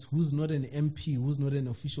Finance who's not an MP, who's not an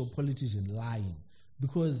official politician, lying.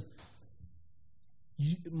 Because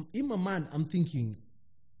in my mind, I'm thinking,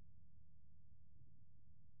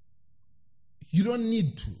 you don't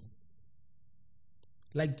need to.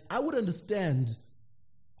 Like, I would understand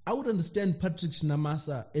Patrick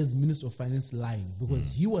Shinamasa as Minister of Finance lying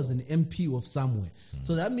because he was an MP of somewhere.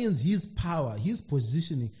 So that means his power, his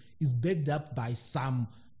positioning is backed up by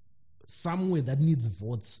somewhere that needs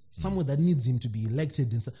votes, somewhere that needs him to be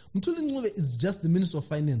elected. Mthuli Ncube is just the Minister of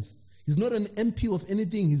Finance. He's not an MP of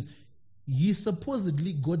anything. He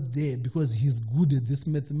supposedly got there because he's good at this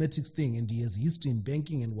mathematics thing and he has history in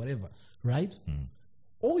banking and whatever, right?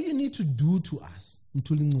 All you need to do to us,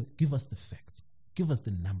 Mthuli Ncube, give us the facts, give us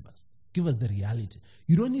the numbers, give us the reality.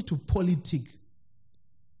 You don't need to politic.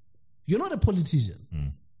 You're not a politician.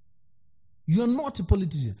 You're not a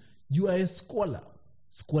politician. You are a scholar.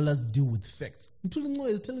 scholars deal with facts. Mtulingo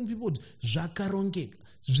is telling people zvakarongeka.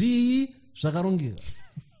 Zvii zvakarongeka.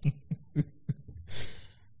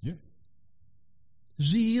 Yeah.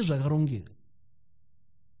 Zvii zvakarongeka.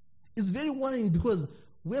 It's very worrying because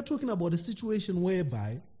we're talking about a situation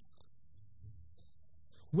whereby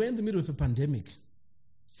we're in the middle of a pandemic.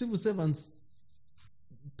 Civil servants,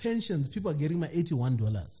 pensions, people are getting my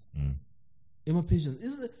 $81. My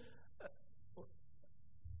pensions.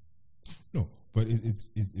 No, but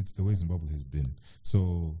it's the way Zimbabwe has been.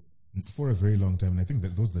 So for a very long time, and I think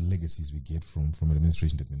that those are the legacies we get from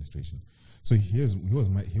administration to administration. So here was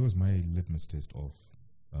my litmus test of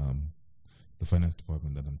the finance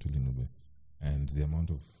department that I'm dealing with, and the amount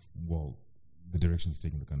of the direction it's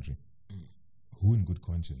taking the country. Who in good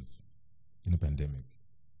conscience, in a pandemic,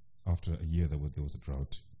 after a year there was a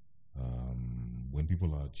drought, when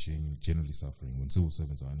people are generally suffering, when civil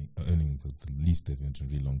servants are earning the least they've earned in a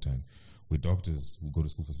really long time, where doctors who go to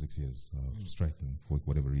school for 6 years striking for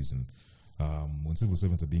whatever reason, when civil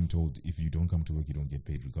servants are being told if you don't come to work you don't get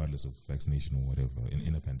paid regardless of vaccination or whatever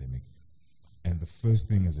in a pandemic. And the first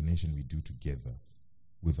thing as a nation we do together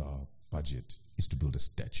with our budget is to build a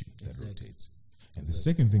statue that rotates. And the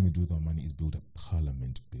second thing we do with our money is build a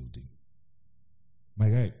parliament building. My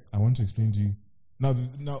guy, I want to explain to you. Now,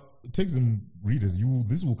 take some readers.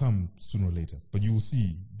 This will come sooner or later, but you will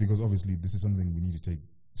see, because obviously this is something we need to take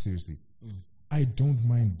seriously. I don't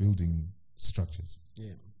mind building structures.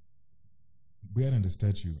 Yeah. Where the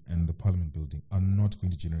statue and the parliament building are not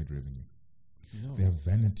going to generate revenue. No. They are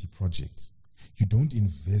vanity projects. You don't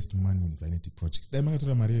invest money in vanity projects.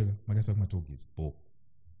 Zvaitodhura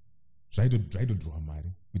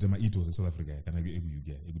mari kuita maitos eSouth Africa kana ekuUK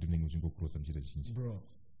ekuti ndenge uchingokrosa muchita chinji.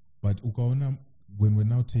 But ukaona, when we're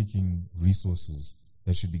now taking resources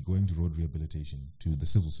that should be going to road rehabilitation, to the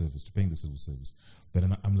civil service, to paying the civil service,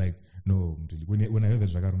 then I'm like, no. When I heard that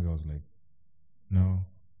Zvakarongeka, I was like, no.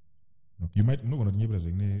 You might not want to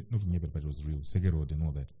but it was real. Sege Road and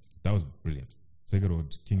all that. That was brilliant. Sege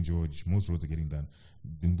Road, King George, most roads are getting done.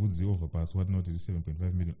 The Mbudzi overpass, whatnot, is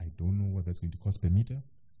 7.5 million. I don't know what that's going to cost per meter.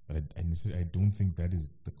 But I don't think that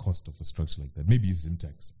is the cost of a structure like that. Maybe it's in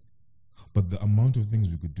tax. But the amount of things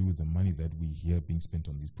we could do with the money that we hear being spent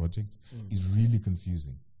on these projects is really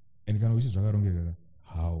confusing. And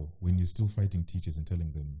how, when you're still fighting teachers and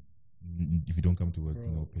telling them, if you don't come to work,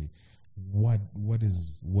 no pay.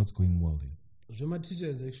 What's going well here? My teacher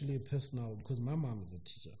is actually a personal, because my mom is a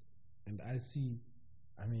teacher. And I see,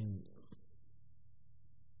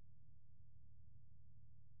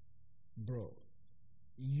 bro,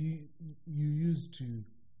 you used to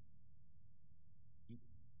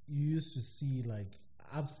see, like,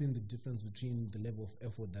 I've seen the difference between the level of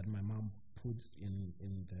effort that my mom puts in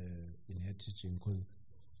her teaching, because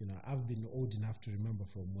I've been old enough to remember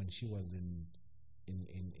from when she was in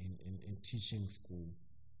teaching school,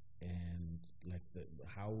 and like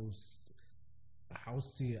how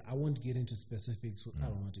I won't get into specifics. I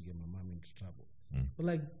don't want to get my mom into trouble, but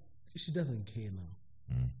like, she doesn't care now.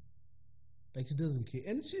 Like, she doesn't care,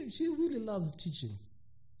 and she really loves teaching.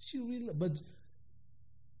 But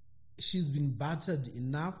she's been battered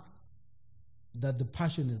enough that the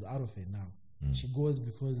passion is out of her now. She goes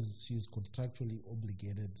because she's contractually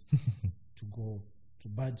obligated to go to.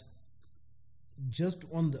 But just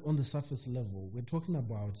on the surface level, we're talking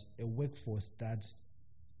about a workforce that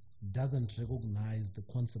doesn't recognize the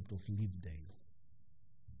concept of leave days.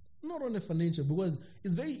 Not on a financial, because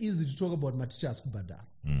it's very easy to talk about Matichas Kubada.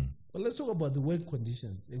 But let's talk about the work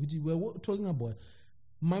conditions. We're talking about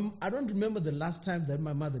I don't remember the last time that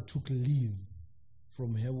my mother took leave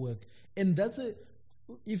from her work. And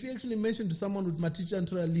if you actually mention to someone with my teacher and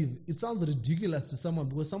try to leave, it sounds ridiculous to someone,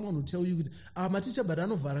 because someone will tell you, my teacher, but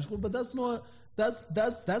that's not,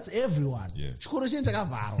 that's everyone. Yeah. So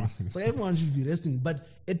everyone should be resting. But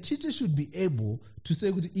a teacher should be able to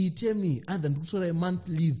say, tell me, and then to a month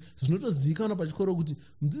leave. So not a zikana pachikoro kuti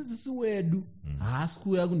mdzidzisi wedu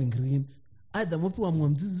haasikuya yakuningirigini. Either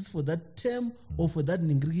this is for that term or for that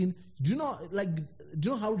ningirigini. Do you know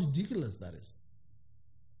how ridiculous that is?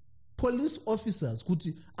 Police officers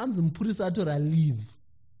kuti anzi mupurisa atora leave.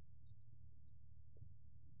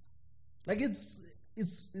 Like, it's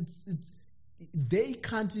they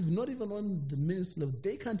can't even, not even on the ministry level,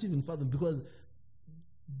 they can't even fathom, because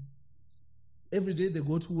every day they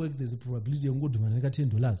go to work, there's a probability of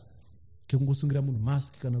 $10.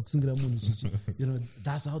 Mask,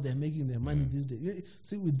 that's how they're making their money these days.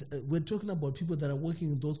 See, we're talking about people that are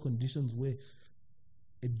working in those conditions where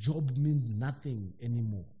a job means nothing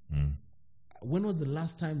anymore. When was the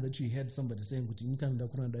last time that you heard somebody saying,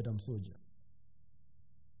 I'm soldier?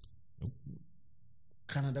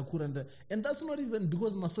 and that's not even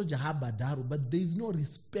because masoja habadaru, but there is no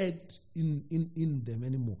respect in them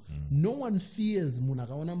anymore. No one fears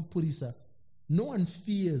munakaona mpurisa. No one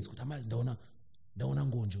fears ndaona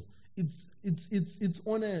ngonjo. It's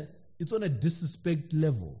on a disrespect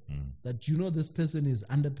level that you know this person is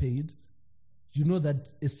underpaid. You know that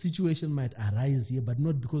a situation might arise here, but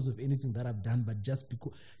not because of anything that I've done, but just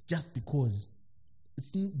because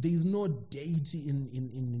there is no deity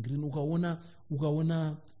in green. Ukaona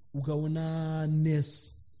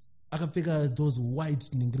nurse akapfeka those white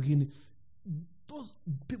ningrini. Those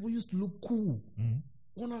people used to look cool.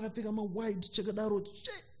 Ona akapfeka ma white chekadaro.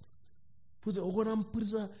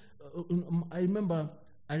 I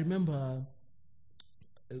remember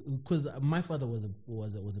because my father was a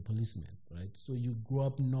policeman, right? So you grew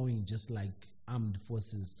up knowing just like armed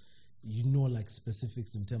forces, you know, like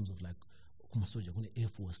specifics in terms of like Air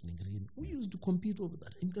Force. We used to compete over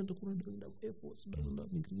that. Air Force doesn't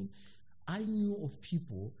have Nigerian. I knew of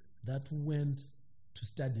people that went to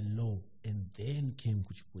study law and then came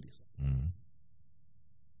Kuchipurisa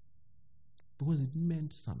because it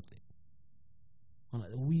meant something.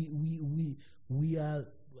 We are,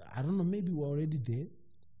 I don't know, maybe we're already there,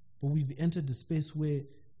 but we've entered the space where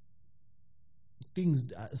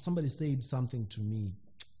things, somebody said something to me.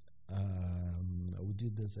 We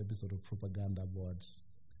did this episode of propaganda about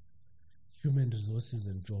human resources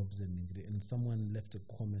and jobs, and someone left a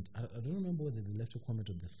comment. I don't remember whether they left a comment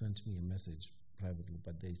or they sent me a message privately,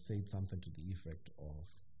 but they said something to the effect of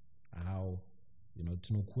how,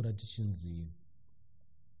 tinokura tichinzi,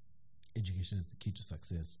 education is the key to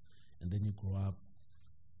success, and then you grow up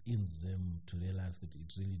in them to realize that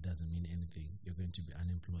it really doesn't mean anything. You're going to be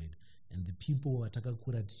unemployed, and the people who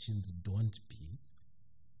atakakura tichinzi don't be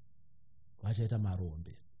vachaita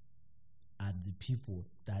marombe are the people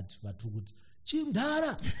that vatrukuti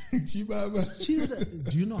chimdara chibaba.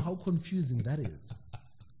 Do you know how confusing that is?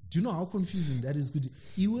 Do you know how confusing that is? Kuti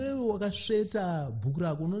iwewe wakasveta bhuku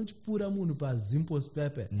rako unochipfuura munhu pazimpos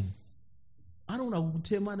pepe anoona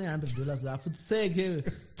kukutema $100 afutseke.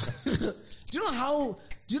 Do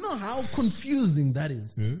you know how confusing that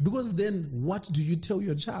is? Yeah. Because then what do you tell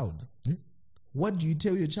your child? Yeah. What do you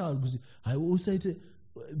tell your child? Because I always say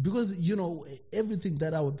because everything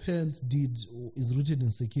that our parents did is rooted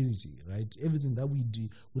in security, right? Everything that we do,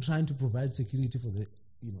 we're trying to provide security for the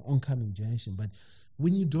oncoming generation. But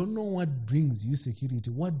when you don't know what brings you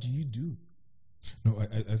security, what do you do? No,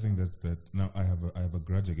 I think that's that. Now I have a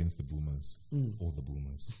grudge against the boomers, all the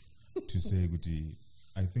boomers, to say, Guti,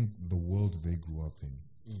 I think the world they grew up in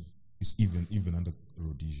is even under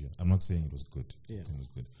Rhodesia. I'm not saying it was good. Yeah. I'm saying it was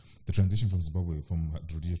good. The transition from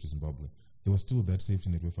Rhodesia to Zimbabwe, there was still that safety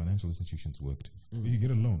net where financial institutions worked. You get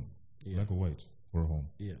a loan, black or white, for a home.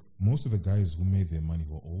 Yeah. Most of the guys who made their money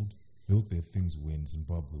who are old built their things when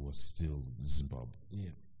Zimbabwe was still Zimbabwe. Yeah.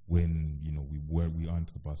 When we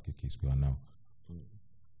aren't the basket case we are now.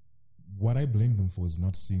 What I blame them for is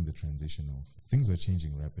not seeing the transition of things are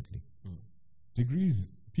changing rapidly. Degrees,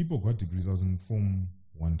 people got degrees. I was in Form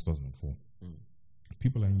 1 in 2004.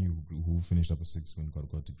 People I knew who finished up a 6 when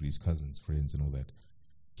got degrees, cousins, friends, and all that,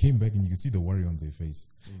 came back and you could see the worry on their face.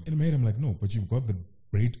 And it made them like, no, but you've got the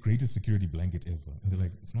greatest security blanket ever. And they're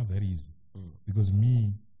like, it's not that easy. Because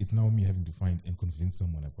it's now me having to find and convince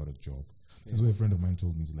someone I've got a job. This is where a friend of mine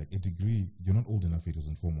told me, he's like, a degree, you're not old enough, it was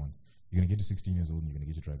in Form 1. You're going to get to 16 years old and you're going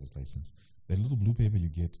to get your driver's license. That little blue paper you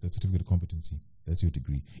get, that certificate of competency, that's your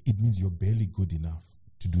degree. It means you're barely good enough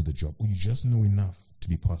to do the job, or you just know enough to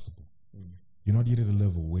be possible. You're not yet at a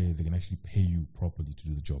level where they can actually pay you properly to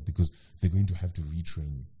do the job because they're going to have to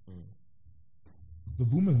retrain you. The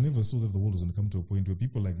boomers never saw that the world was going to come to a point where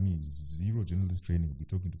people like me, zero journalist training, would be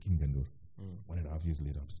talking to King Kandoro 1.5 years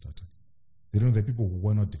later after starting. They don't know that people who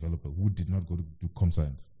were not developers, who did not go to do com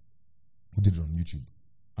science, who did it on YouTube,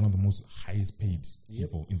 are not the most highest paid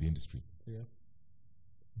people in the industry. Yeah.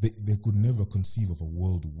 They could never conceive of a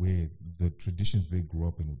world where the traditions they grew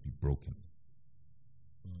up in would be broken.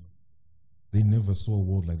 They never saw a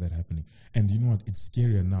world like that happening. And you know what? It's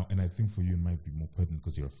scarier now, and I think for you it might be more pertinent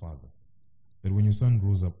because you're a father. That when your son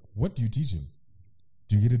grows up, what do you teach him?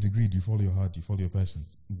 Do you get a degree? Do you follow your heart? Do you follow your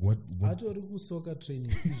passions? What? Soccer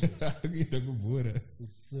training.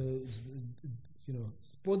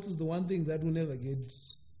 Sports is the one thing that will never get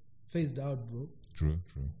phased out, bro. True.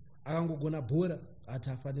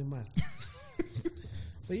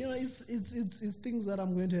 But it's things that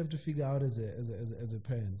I'm going to have to figure out as a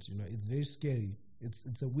parent. It's very scary.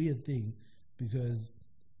 It's a weird thing because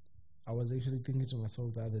I was actually thinking to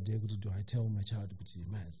myself the other day, do I tell my child,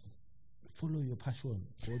 follow your passion,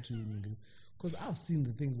 go to because I've seen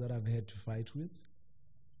the things that I've had to fight with.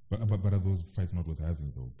 But are those fights not worth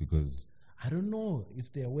having though? Because I don't know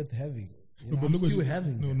if they are worth having. No, but I'm look what still you-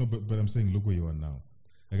 having them. No, but I'm saying look where you are now.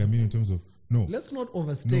 Like I mean in terms of no. Let's not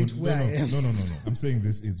overstate where I am. No. I'm saying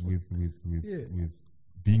this is with Yeah. with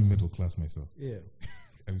being middle class myself. Yeah.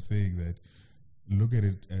 I'm saying that look at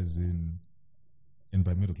it as in, and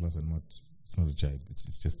by middle class I'm not. It's not a jibe.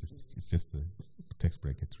 It's just a tax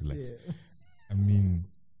bracket. Relax. Yeah. I mean,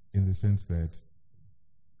 in the sense that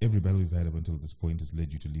every battle we've had up until this point has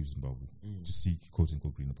led you to leave Zimbabwe to seek quote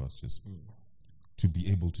unquote greener pastures, to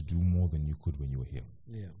be able to do more than you could when you were here.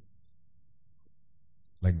 Yeah.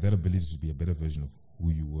 Like that ability to be a better version of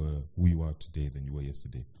who you are today than you were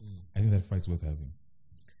yesterday. I think that fight's worth having.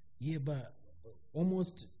 Yeah, but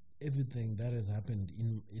almost everything that has happened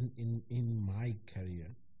in my career,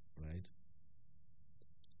 right,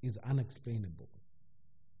 is unexplainable.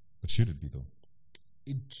 But should it be though?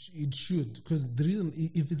 It should, because the reason,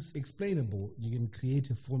 if it's explainable, you can create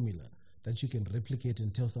a formula that you can replicate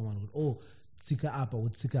and tell someone, oh, tsika apa or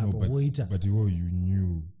tsika apa, waiter. But you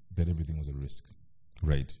knew that everything was a risk,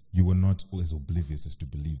 right? You were not as oblivious as to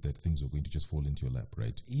believe that things were going to just fall into your lap,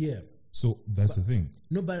 right? Yeah. So that's the thing.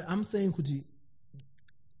 No, but I'm saying, Kuti,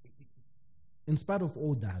 in spite of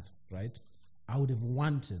all that, right, I would have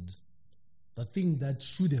wanted, the thing that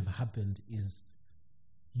should have happened is,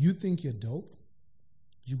 you think you're dope,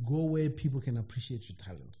 you go where people can appreciate your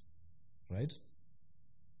talent, right?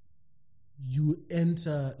 You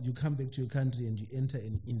come back to your country and you enter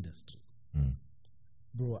an industry.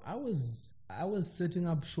 Bro, I was setting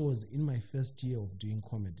up shows in my first year of doing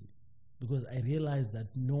comedy because I realized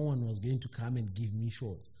that no one was going to come and give me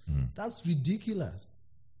shows. That's ridiculous.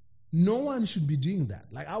 No one should be doing that.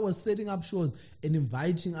 Like, I was setting up shows and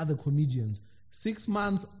inviting other comedians 6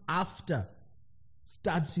 months after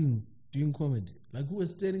starting doing comedy. Like, we were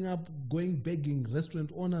standing up, going begging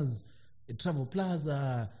restaurant owners, Travel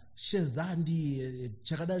Plaza, Shezandi,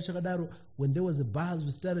 Chakadaro. When there was a buzz,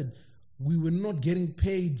 we were not getting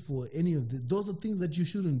paid for any of this. Those are things that you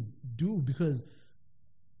shouldn't do, because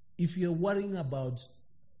if you're worrying about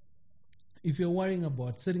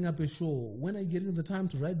setting up a show, when are you getting the time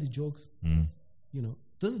to write the jokes? You know,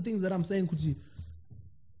 those are things that I'm saying, Kuti.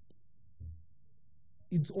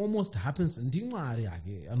 It almost happens. Ndimwari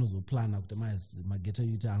ake anozoplana kuti mageta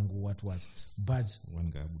yutangu what. But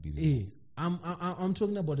I'm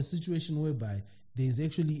talking about a situation whereby there is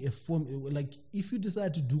actually a form. Like, if you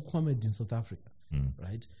decide to do comedy in South Africa,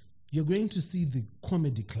 right, you're going to see the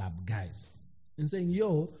comedy club guys and saying,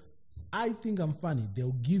 "Yo, I think I'm funny."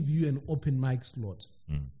 They'll give you an open mic slot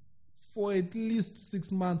for at least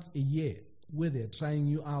 6 months, a year, where they're trying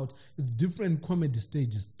you out. It's different comedy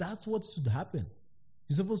stages. That's what should happen.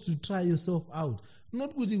 You're supposed to try yourself out.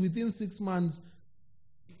 Not within 6 months.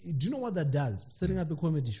 Do you know what that does? Setting up a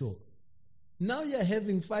comedy show. Now you're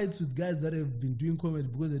having fights with guys that have been doing comedy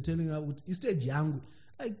because they're telling you, instead young,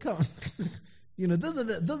 I can't. You know, those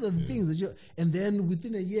are the things that you. And then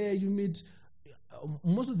within a year, you meet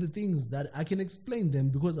most of the things that I can explain them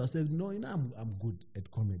because I said, no, I'm good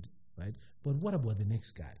at comedy, right? But what about the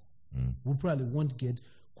next guy? We probably won't get,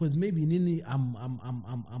 because maybe Nini,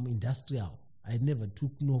 I'm industrial. I never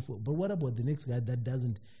took no for. But what about the next guy that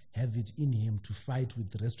doesn't have it in him to fight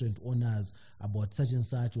with restaurant owners about such and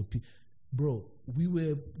such? Bro, we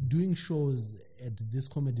were doing shows at this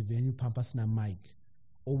comedy venue, Pampasna Mike.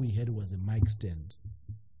 All we had was a mic stand.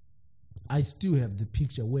 I still have the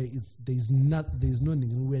picture where there's no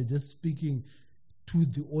name. We're just speaking to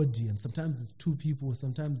the audience. Sometimes it's two people.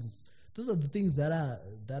 Sometimes those are the things that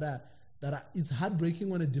are. It's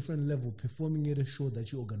heartbreaking on a different level, performing at a show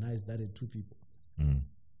that you organize that at two people.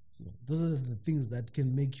 Those are the things that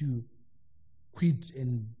can make you quit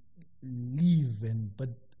and leave. But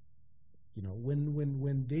you know,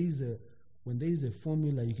 when there is a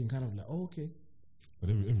formula, you can kind of like, oh, okay.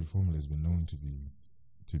 But every formula has been known to be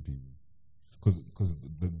because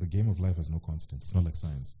the game of life has no constants. It's not like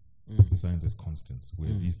science. Science has constants, where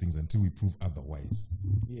these things, until we prove otherwise,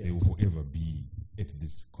 they will forever be at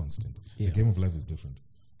this constant. The game of life is different.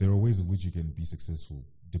 There are ways in which you can be successful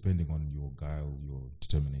depending on your guile, your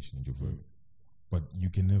determination, and your verb. But you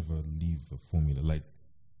can never leave a formula. Like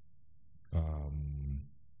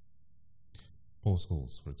Paul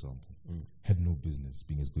Scholes, for example, had no business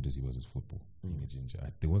being as good as he was at football, being a ginger.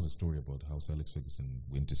 There was a story about how Sir Alex Ferguson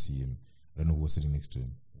went to see him. I don't know who was sitting next to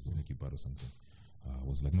him. Was it Nicky Butt or something?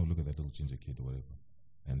 Was like, no, look at that little ginger kid or whatever.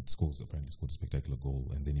 And Scholes apparently scored a spectacular goal,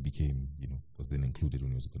 and then he became, was then included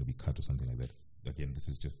when he was going to be cut or something like that. Again, this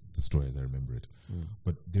is just the story as I remember it.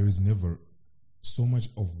 But there is never so much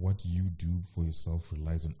of what you do for yourself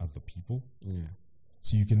relies on other people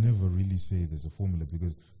So you can never really say there's a formula,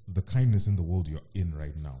 because the kindness in the world you're in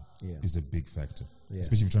right now is a big factor,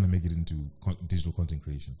 especially if you're trying to make it into digital content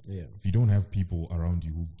creation. If you don't have people around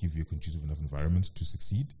you who give you a conducive enough environment to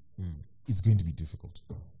succeed, it's going to be difficult.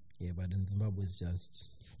 Yeah, but in Zimbabwe it's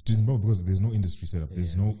just... To Zimbabwe, because there's no industry set up,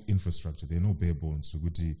 there's no infrastructure, there are no bare bones. So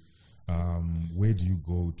where do you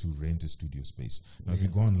go to rent a studio space? Now, if you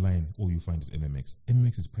go online, all you find is MMX.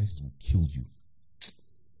 MMX's prices will kill you.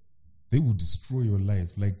 They will destroy your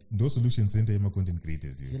life. Like, no solution center in my content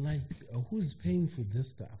creators. You're like, who's paying for this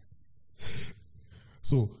stuff?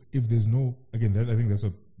 So, if there's no, again, I think that's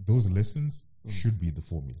what those lessons should be the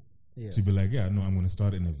formula. To be like, I'm going to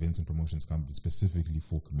start an events and promotions company specifically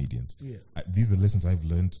for comedians. These are the lessons I've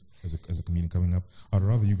learned as a comedian coming up. I'd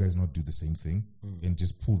rather you guys not do the same thing and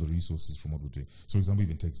just pull the resources from what we're doing. So, for example,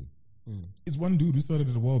 even Texas. It's one dude who started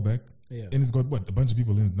it a while back, and it's got a bunch of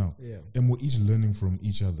people in it now. And we're each learning from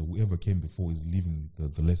each other. Whoever came before is leaving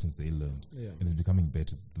the lessons they learned, and it's becoming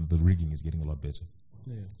better. The rigging is getting a lot better.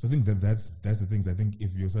 So I think that's the things. I think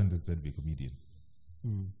if your son decides to be a comedian,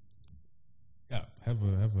 have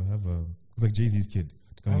a. It's like Jay-Z's kid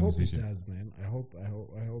becoming a musician. I hope he does, man.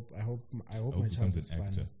 I hope my child becomes an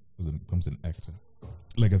actor. Becomes an actor,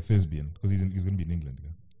 like a thespian, because he's going to be in England.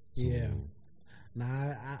 So, Nah,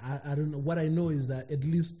 I don't know. What I know is that at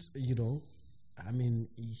least, I mean,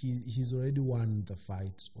 he's already won the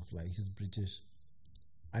fight of, like, he's British.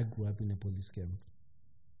 I grew up in a police camp.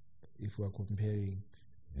 If we're comparing.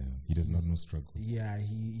 Yeah, he does not know struggle. Yeah,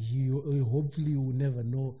 he hopefully will never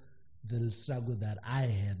know the struggle that I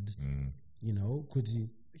had. Could he?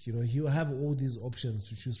 He'll have all these options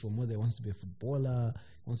to choose from. Whether he wants to be a footballer,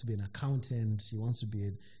 he wants to be an accountant,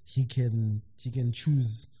 he can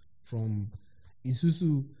choose from.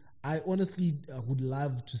 Isusu, I honestly would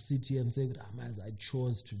love to sit here and say that I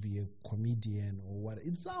chose to be a comedian or what.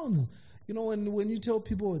 It sounds, when you tell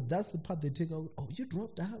people that's the part they take out. Oh, you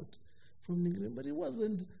dropped out from England, but it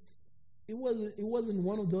wasn't. It wasn't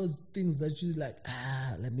one of those things that you like.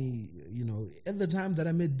 Let me. At the time that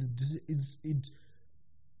I made the decision,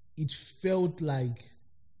 it felt like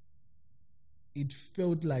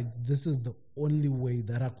this is the only way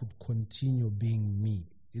that I could continue being me.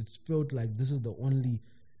 It felt like this is the only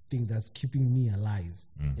thing that's keeping me alive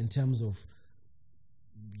in terms of,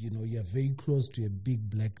 you're very close to a big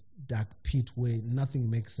black dark pit where nothing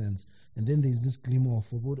makes sense. And then there's this glimmer of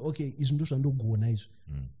hope. Okay,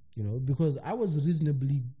 because I was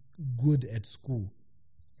reasonably good at school,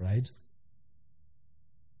 right?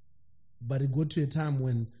 But it got to a time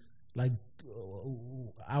when, like,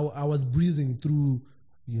 I was breezing through,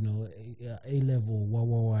 A-level,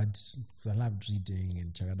 because I loved reading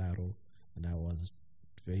and Chagadaro, and I was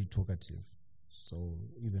very talkative. So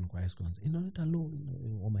even Kwaiscons, not a law,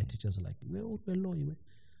 all my teachers are like, we're law,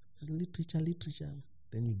 literature.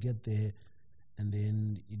 Then you get there, and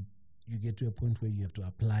then you get to a point where you have to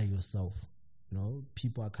apply yourself.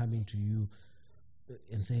 People are coming to you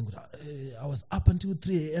and saying, I was up until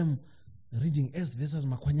 3 a.m. reading S versus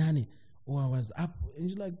Makwanyani, or I was up, and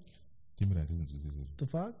you're like, the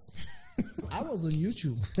fuck? I was on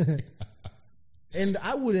YouTube. And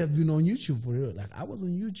I would have been on YouTube for real. Like, I was on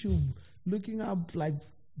YouTube looking up, like,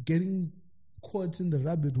 getting caught in the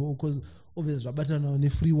rabbit hole because obviously Rabatana on a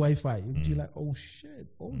free Wi-Fi. You're like, oh shit,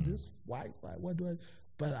 this Wi-Fi, what do I...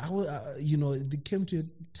 But it came to a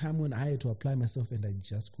time when I had to apply myself, and I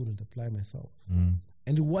just couldn't apply myself. And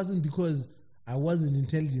it wasn't because I wasn't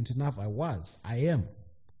intelligent enough. I am.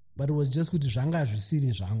 But it was just kuti zvanga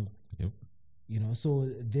zvisiri zvangu. Yep. So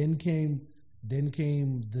then came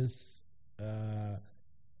this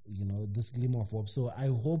this glimmer of hope. So I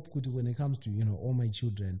hope kuti when it comes to all my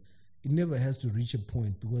children, it never has to reach a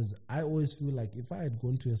point, because I always feel like if I had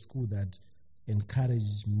gone to a school that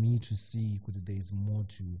encouraged me to see kuti there is more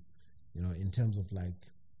to in terms of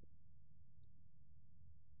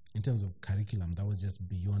curriculum that was just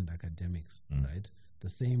beyond academics, right? The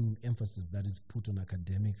same emphasis that is put on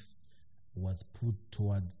academics was put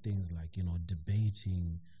towards things like,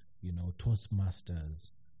 debating,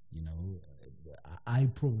 Toastmasters, I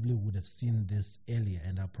probably would have seen this earlier,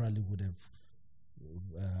 and I probably would have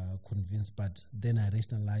convinced, but then I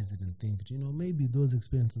rationalize it and think, maybe those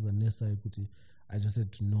experiences are necessary. I just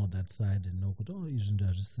had to know that side and know,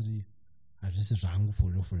 I just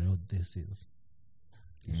for real, this is.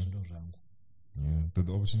 Yeah,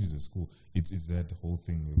 the opportunities at school, it's that whole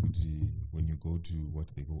thing when you go to what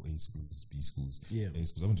they call A schools, B schools. Yeah. A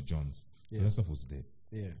schools. I went to John's. So that stuff was there.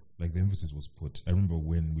 Yeah. Like the emphasis was put. I remember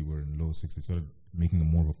when we were in low six, they started making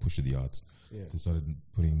more of a push of the arts. Yeah. They started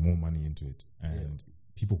putting more money into it. And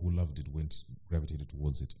people who loved it gravitated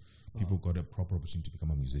towards it. People got a proper opportunity to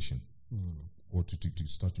become a musician or to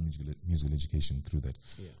start musical education through that.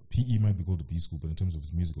 Yeah. PE might be called a B school, but in terms of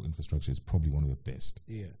its musical infrastructure, it's probably one of the best.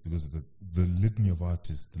 Yeah. Because the litany of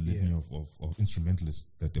artists, the litany of instrumentalists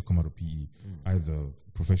that come out of PE, either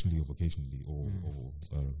professionally or vocationally or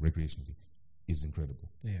recreationally, is incredible.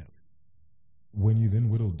 Yeah. When you then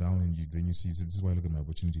whittle down and you see, so this is why I look at my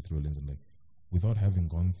opportunity through a lens and like, without having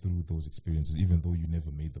gone through those experiences, even though you never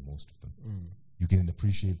made the most of them, you can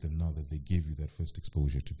appreciate them now that they gave you that first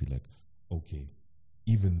exposure to be like, okay,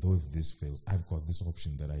 even though if this fails, I've got this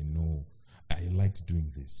option that I know I liked doing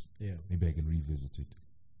this. Yeah. Maybe I can revisit it.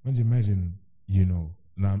 Imagine,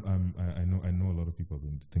 now I know a lot of people are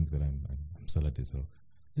going to think that I'm salad as hell.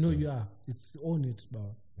 No, you are. It's own it,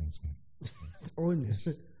 bro. Thanks, man. Own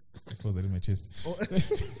it. I feel that in my chest. Oh.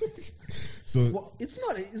 So well, it's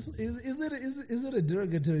not. Is it a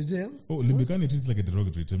derogatory term? Oh, Limbikani treats like a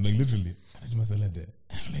derogatory term. Like literally, I'm like,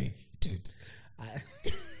 dude.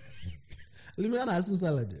 Limbikani has some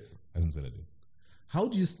salad. How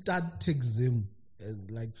do you start Texim?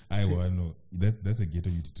 Like I know that's a ghetto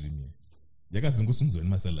youth dream.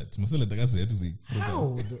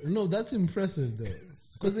 How? No, that's impressive though.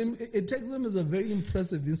 Because Texim is a very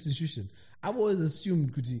impressive institution. I've always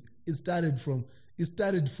assumed it started from it's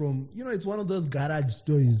one of those garage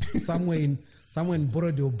stories somewhere in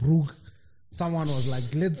Borodale Brook. Someone was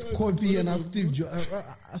like, let's copy and ask Steve Jobs.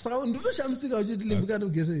 Mute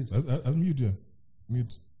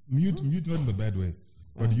not in the bad way,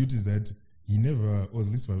 but mute is that he never, or at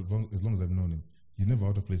least as long as I've known him, he's never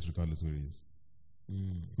out of place regardless where he is.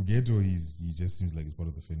 Ghetto, he just seems like he's part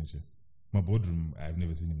of the furniture. My boardroom, I've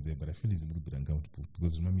never seen him there, but I feel he's a little bit uncomfortable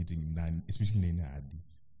because my meeting, especially in Adi.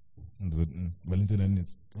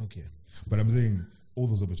 Okay. But I'm saying all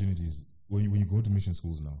those opportunities, when you go to mission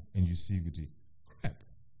schools now and you see crap.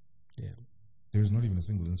 Yeah. There is not even a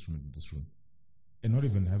single instrument in this room. And not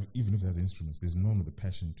even if they have instruments, there's none of the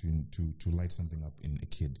passion to light something up in a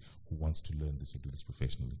kid who wants to learn this or do this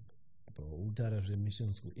professionally.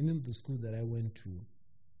 Mission school. In the school that I went to,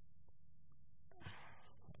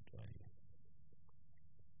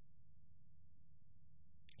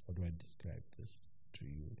 how do I describe this to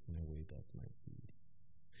you in a way that might be?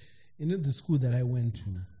 In the school that I went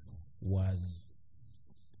to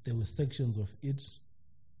there were sections of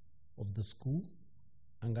the school,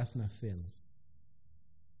 Angasna fans.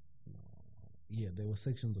 Yeah, there were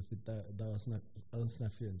sections of it that was not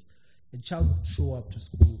fans. A child would show up to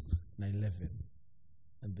school at 11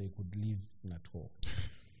 and they could leave at 12.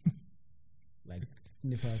 Like,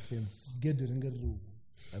 fans, get it.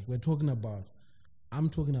 Like, I'm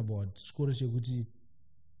talking about school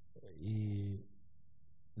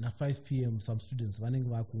na 5 p.m. some students running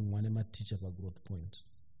back one teacher for growth point.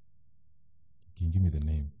 Can you give me the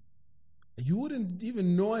name? You wouldn't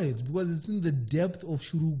even know it because it's in the depth of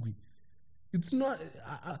Shurugwi. It's not.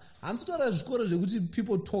 I'm not as school as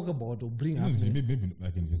people talk about or bring up. Maybe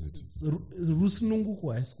I can visit.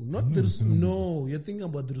 Rusnunguko High School, not the no. You're thinking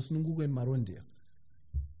about the Rusnunguko in Marondia.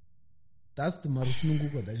 That's the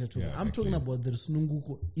Marusnunguko that you're talking about. I'm talking about the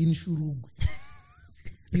Rusnunguko in Shurugwi.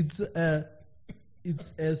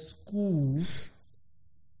 It's a school.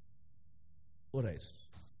 All right.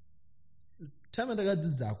 Time and I got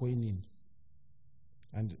this Zakwainin.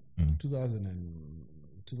 And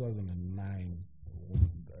 2009.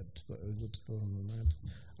 Was it 2009?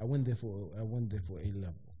 I went there for A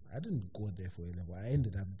level. I didn't go there for A level. I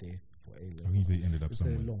ended up there for A level. How can you say you ended up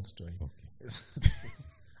somewhere? It's a long story. Okay.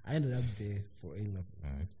 I ended up there for A level.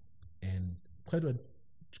 Right. And quite a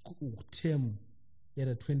term, you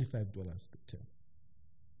had $25 per term.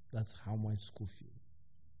 That's how much school fees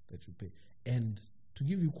that you pay. And to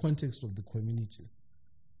give you context of the community,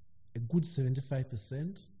 a good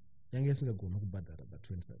 75%, yangesinga gona kubhadhara about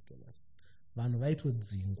 $25. Vanhu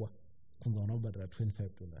vaitodzingwa kunza unobhadhara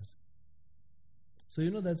 $25. So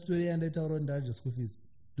you know that story and I told on school fees,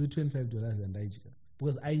 do $25 and I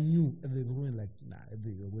because I knew at the beginning, like,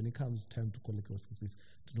 when it comes time to collect school fees,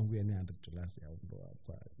 to don't go any $100.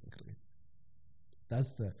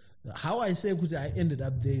 That's how I say I ended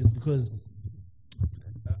up there is because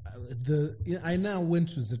I now went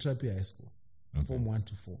to Zetrapi High School, Form 1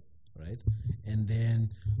 to 4, right? And then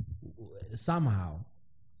somehow,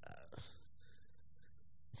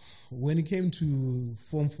 when it came to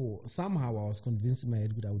Form 4, somehow I was convinced in my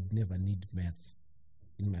head that I would never need math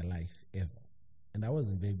in my life ever. And I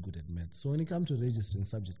wasn't very good at math. So when it comes to registering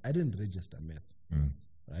subjects, I didn't register math,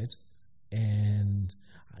 right? And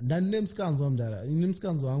names are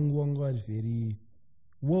very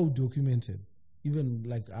well documented. Even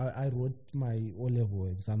like I wrote my O-level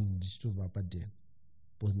exams in digital Vapaden.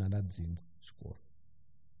 was Nadadzim score.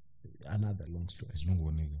 Another long story.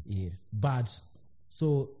 Zvinongooneka. Yeah. But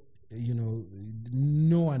so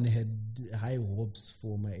no one had high hopes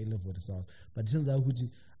for my A-level results. But it turns out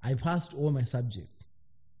I passed all my subjects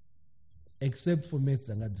except for maths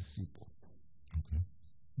and the SIPO. Okay.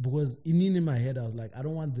 Because in my head I was like, I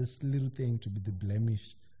don't want this little thing to be the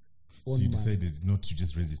blemish. So you decided not to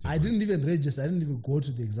just register? I didn't even register. I didn't even go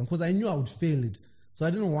to the exam because I knew I would fail it. So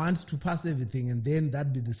I didn't want to pass everything and then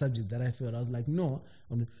that'd be the subject that I failed. I was like, no.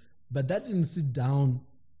 But that didn't sit down,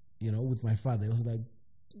 with my father. It was like,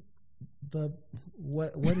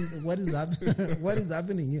 what is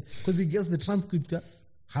happening here? Because he gets the transcript.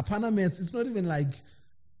 Hapana maths. It's not even like,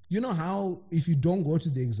 you know how if you don't go to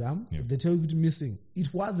the exam, they tell you it's missing.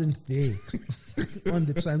 It wasn't there on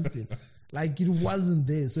the transcript. Like it wasn't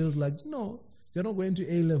there. So it was like, no, you're not going to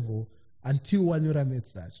A-level until one year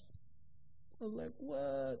maths start. I was like,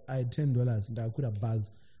 what? I had $10 and I could have buzzed,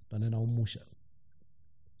 but then I musha.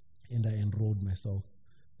 And I enrolled myself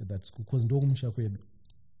at that school because ndo kumusha kwedu.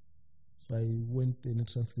 So I went in a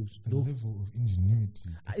transcript. The level of ingenuity.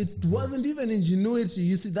 It wasn't even ingenuity.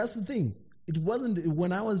 You see, that's the thing. It wasn't.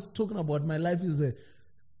 When I was talking about my life is a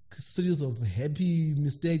series of happy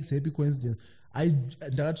mistakes, happy coincidences. I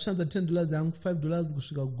got chance at $10 and $5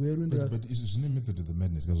 kusvika kugweru. But it's a method of the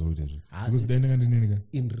madness, because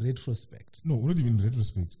in retrospect. No, not even in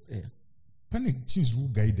retrospect. Yeah. Panic change who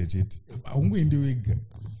guided it.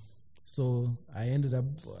 So I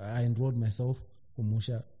enrolled myself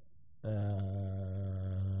Kumusha.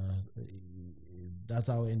 That's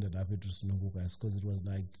how I ended up at Rusunungu guys, because it was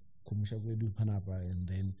like Kumusha Kwedu Panapa and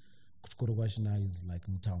then Kuchukorokwashina is like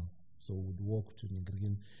in town. So we'd walk to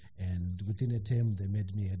Nigrian and within a term they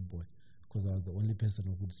made me head boy because I was the only person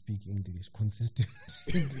who could speak English consistent.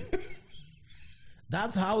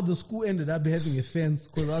 That's how the school ended up having a fence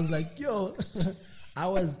because I was like, yo, I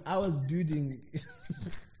was building.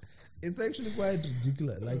 It's actually quite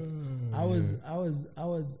ridiculous. Like I was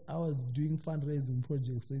doing fundraising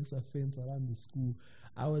projects, so it's a fence around the school.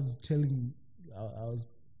 I was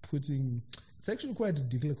putting. It's actually quite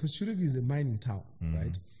ridiculous because Shurugwi is a mining town,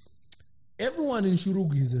 right? Everyone in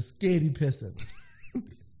Shurugwi is a scary person.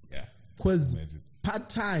 Yeah. Because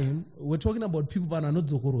part-time, we're talking about people that are not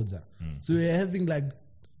Zokorodza. So you're having like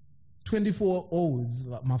 24-olds,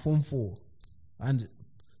 my form 4. And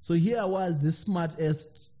so here I was, this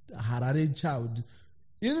smart-ass Harare child.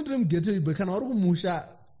 You didn't get it, but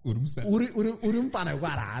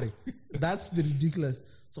that's the ridiculous.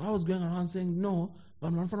 So I was going around saying, no, but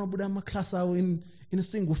I'm from Buddha class in a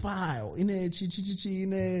single file, in a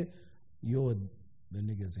in a. Yo, the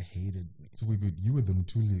niggas hated me. So wait, you were the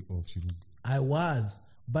Mutuli of Shurugwi? I was,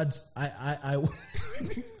 but I was,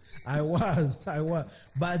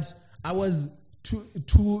 but I was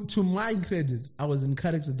to my credit, I was in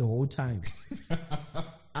character the whole time.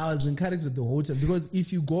 Because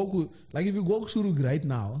if you go Shurugwi right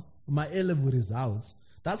now, my A-level results,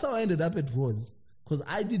 that's how I ended up at Rhodes. Because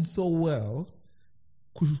I did so well,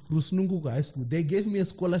 Rusunungu High School, they gave me a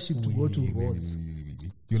scholarship to go to Rhodes.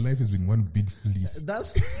 Your life has been one big fleece.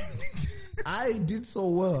 I did so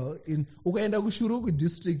well in Ukaenda Shurugwi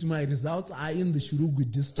district. My results are in the Shurugwi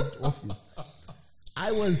district office.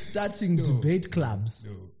 I was starting debate clubs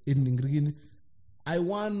in Ngrini. I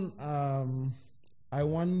won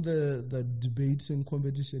the debating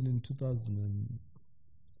competition in 2000.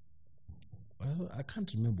 I can't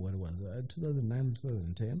remember what it was. 2009,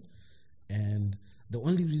 2010, and the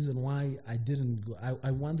only reason why I didn't go,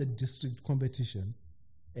 I won the district competition.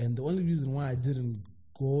 And the only reason why I didn't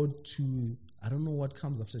go to, I don't know what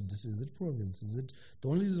comes after this. Is it province? The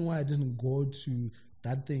only reason why I didn't go to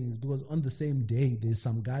that thing is because on the same day, there's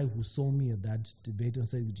some guy who saw me at that debate and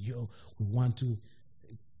said, yo, we want to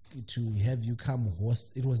have you come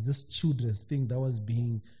host. It was this children's thing that was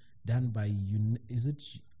being done by, is it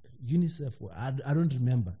UNICEF? I don't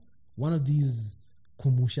remember. One of these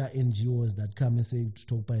Kumusha NGOs that come and say, to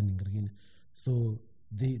talk by Ningrini. So,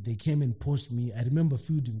 they came and pushed me. I remember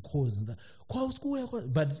fielding calls and that.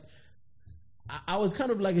 But I was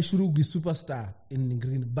kind of like a Shurugwi superstar in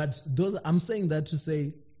Ningrini. But I'm saying that to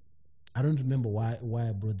say, I don't remember why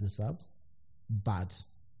I brought this up. But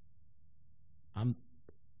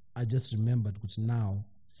I just remembered, which now,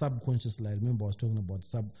 subconsciously, I remember I was talking about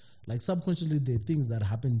subconsciously, there are things that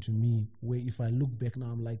happened to me where if I look back now,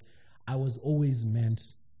 I'm like, I was always meant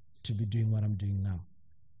to be doing what I'm doing now.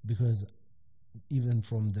 Because even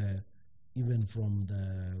from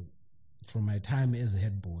my time as a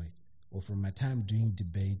head boy, or from my time doing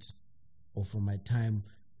debate, or from my time,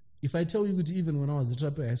 if I tell you that even when I was at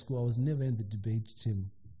Trape High School, I was never in the debate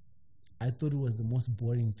team. I thought it was the most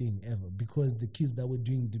boring thing ever because the kids that were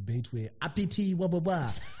doing debate were APT, blah, blah,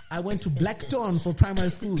 blah. I went to Blackstone for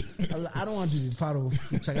primary school. I don't want to be part of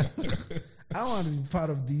I don't want to be part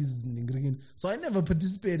of these. So I never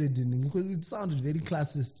participated in it because it sounded very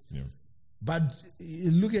classist. Yeah. But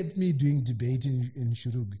look at me doing debate in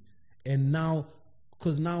Shurugwi. And now,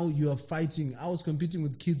 because now you are fighting. I was competing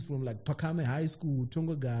with kids from like Pakame High School,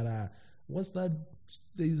 Tongogara. What's that?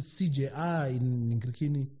 There's CJR in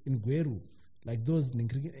Ninkirikini, in Gweru. Like those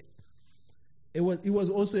Ninkirikini. It was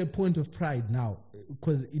also a point of pride now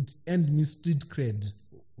because it earned me street cred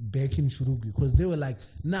back in Shurugwi because they were like,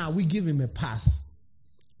 nah, we give him a pass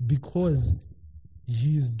because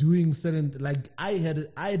he's doing certain, like I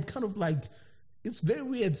had kind of like, it's very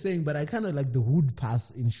weird saying, but I kind of like the hood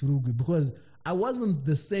pass in Shurugwi because I wasn't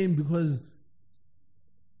the same because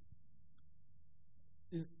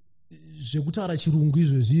zvekutaura chirungu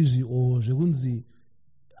izvozvizvi or zvekunzi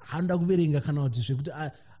handa kuverenga kana kuti zvekuti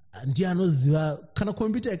ndianoziva kana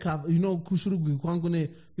computer kushurugwi kwangu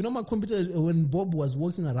my computer when Bob was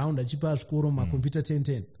walking around achipa zvikoro computer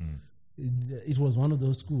 1010 it was one of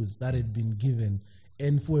those schools that had been given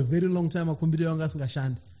and for a very long time a computer yanga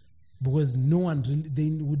asingashandi because no one really, they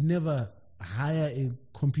would never hire a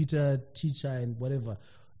computer teacher and whatever.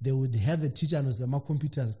 They would have a teacher and my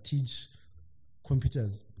computers teach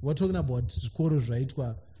computers. We're talking about zvikoro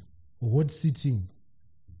zvaiitwa hot sitting.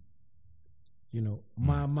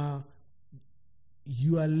 Mama,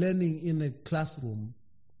 you are learning in a classroom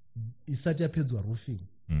isati yapedzwa roofing.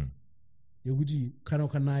 Yekuti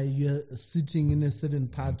kana you're sitting in a certain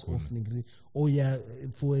part of Ningiri or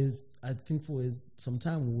I think for some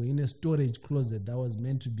time we were in a storage closet that was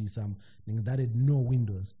meant to be that had no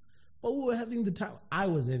windows. But we were having the time. I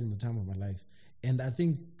was having the time of my life. And I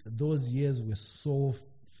think those years were so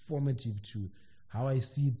formative to how I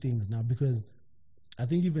see things now because I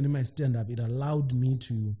think even in my stand-up, it allows me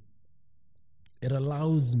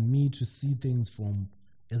to see things from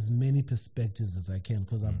as many perspectives as I can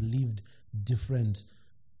because I've lived different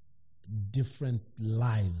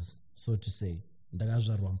lives, so to say.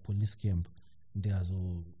 Ndakazvarwa police camp,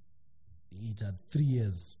 ndikazoita 3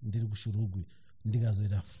 years ndiri kushurugwi,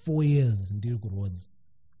 ndikazoita 4 years ndiri kuRhodes,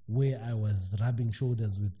 where I was rubbing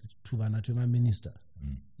shoulders with tuvana twema minister,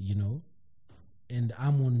 and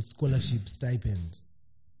I'm on scholarship stipend,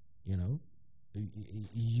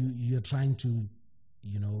 you're trying to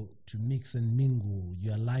to mix and mingle.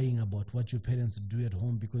 You're lying about what your parents do at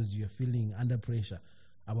home because you're feeling under pressure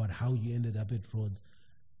about how you ended up at Rhodes.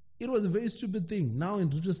 It was a very stupid thing. Now, in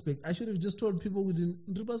retrospect, I should have just told people within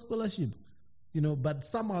Dripa scholarship, but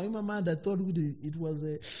somehow in my mind, I thought it was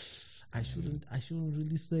I shouldn't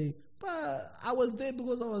really say, but I was there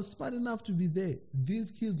because I was smart enough to be there.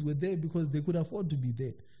 These kids were there because they could afford to be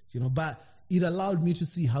there, but it allowed me to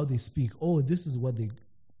see how they speak. Oh, this is what they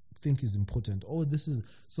think is important. Oh, this is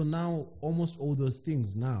so now almost all those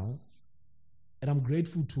things now, and I'm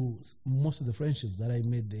grateful to most of the friendships that I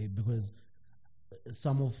made there because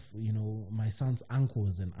some of my son's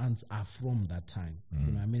uncles and aunts are from that time.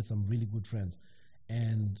 I made some really good friends,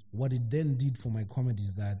 and what it then did for my comedy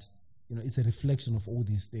is that it's a reflection of all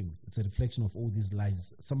these things. It's a reflection of all these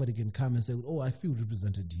lives. Somebody can come and say, "Oh, I feel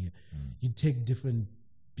represented here." You take different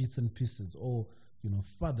bits and pieces, or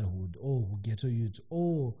fatherhood, or ghetto youth,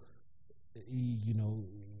 or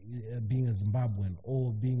being a Zimbabwean,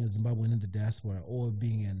 or being a Zimbabwean in the diaspora, or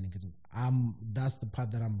being that's the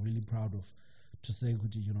part that I'm really proud of. To say,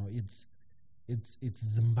 it's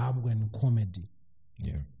Zimbabwean comedy.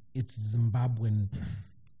 Yeah, it's Zimbabwean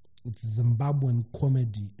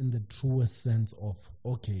comedy in the truest sense of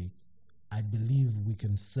okay, I believe we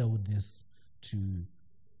can sell this to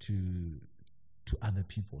other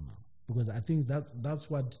people now because I think that's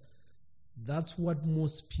what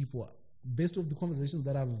most people, based off the conversations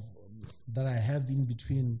that I have in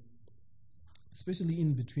between, especially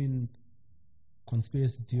in between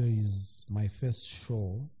Conspiracy Theories, my first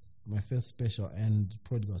special, and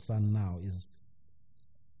Prodigal Son now is.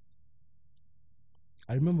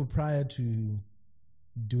 I remember prior to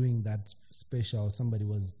doing that special, somebody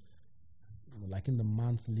was like in the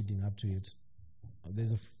months leading up to it.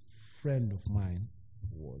 There's a friend of mine,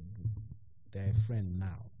 they're a friend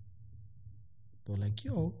now. They're like,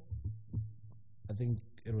 yo, I think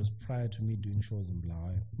it was prior to me doing shows in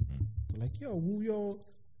Blawayo. They're like, yo,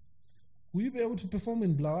 will you be able to perform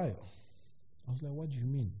in Blawayo? I was like, what do you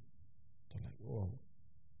mean? They're like, oh,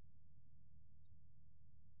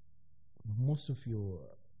 most of your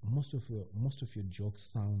jokes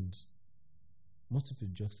sound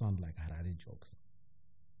like Harare jokes.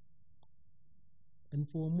 And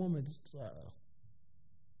for a moment,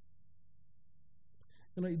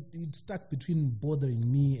 it stuck between bothering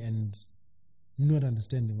me and not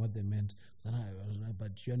understanding what they meant.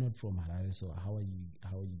 But you're not from Harare, so how are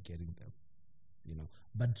you getting them?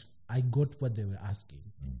 But I got what they were asking.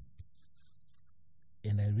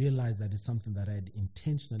 And I realized that it's something that I had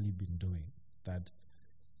intentionally been doing. That,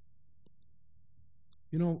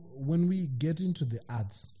 when we get into the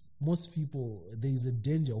arts, most people, there is a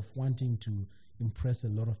danger of wanting to impress a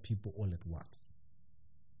lot of people all at once.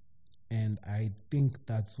 And I think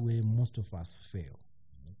that's where most of us fail.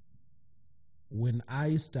 When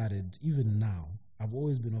I started, even now, I've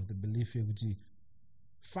always been of the belief,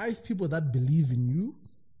 5 people that believe in you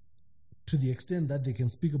to the extent that they can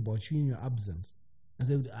speak about you in your absence and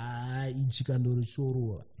say, King Kandoro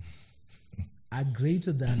Shurugwi, are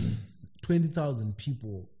greater than 20,000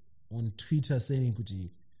 people on Twitter saying,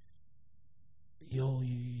 yo,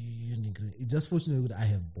 it's just fortunate that I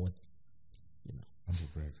have both. Humble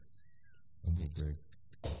brag.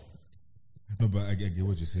 No, but I get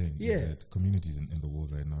what you're saying. Yeah. Is that communities in the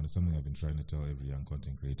world right now, and it's something I've been trying to tell every young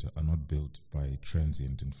content creator, are not built by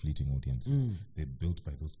transient and fleeting audiences. They're built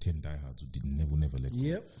by those 10 diehards who will never let go.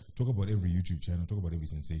 Yep. Talk about every YouTube channel, talk about every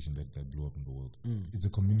sensation that blew up in the world. It's a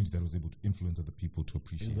community that was able to influence other people to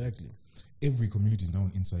appreciate Exactly. it. Every community is now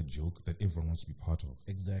an inside joke that everyone wants to be part of.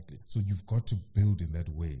 Exactly. So you've got to build in that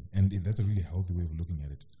way. And that's a really healthy way of looking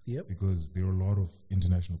at it. Yep. Because there are a lot of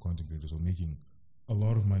international content creators who are making a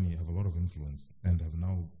lot of money, have a lot of influence, and have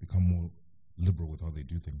now become more liberal with how they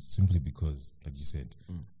do things, simply because, like you said,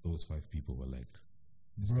 those 5 people were like,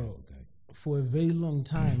 this guy's the guy. For a very long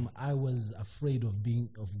time, I was afraid of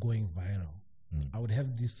going viral. I would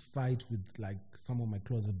have this fight with like some of my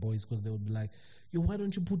closet boys because they would be like, yo, why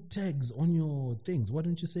don't you put tags on your things? Why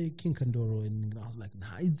don't you say King Kandoro? And I was like,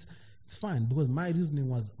 nah, it's fine, because my reasoning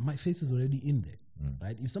was my face is already in there,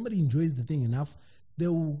 right? If somebody enjoys the thing enough, they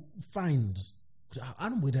will find.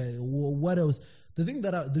 What else? The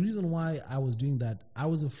reason why I was doing that, I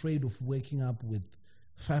was afraid of waking up with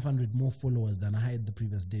 500 more followers than I had the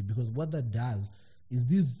previous day, because what that does is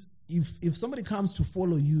this: if somebody comes to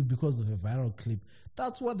follow you because of a viral clip,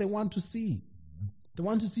 that's what they want to see. They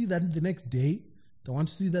want to see that the next day. They want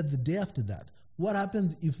to see that the day after that. What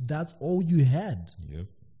happens if that's all you had? Yep.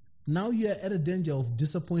 Now you're at a danger of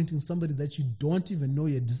disappointing somebody that you don't even know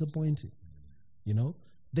you're disappointing.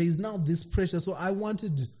 There is now this pressure. So I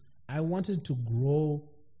wanted to grow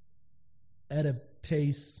at a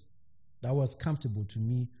pace that was comfortable to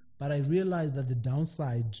me. But I realized that the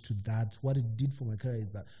downside to that, what it did for my career,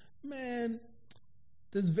 is that, man,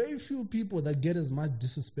 there's very few people that get as much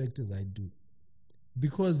disrespect as I do.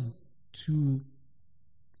 Because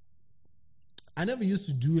I never used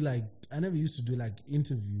to do like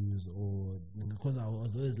interviews, or because I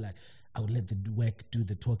was always like, I would let the work do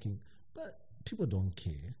the talking. But people don't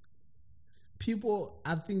care.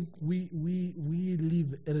 I think we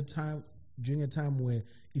live at during a time where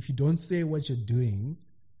if you don't say what you're doing,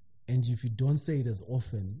 and if you don't say it as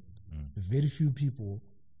often, very few people,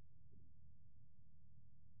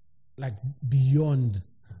 like beyond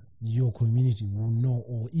your community, will know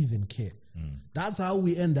or even care. That's how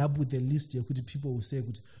we end up with a list here. People will say,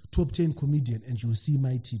 top 10 comedian, and you will see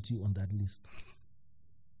my TT on that list.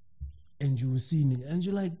 And you will see me, and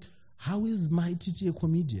you're like, how is my TT a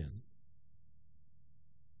comedian?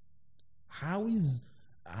 How is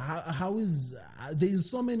there is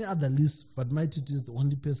so many other lists, but my TT is the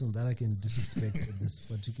only person that I can disrespect at this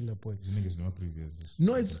particular point. You think it's not previous?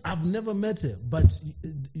 No, I've never met her, but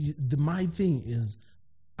my thing is,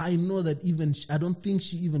 I know that I don't think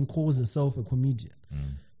she even calls herself a comedian.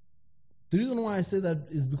 The reason why I say that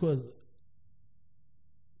is because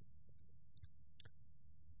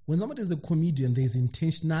when somebody is a comedian, there's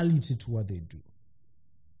intentionality to what they do.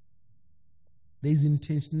 There's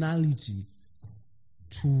intentionality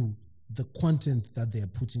to the content that they are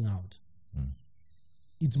putting out.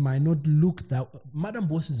 It might not look that... Madam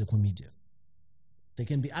Boss is a comedian. There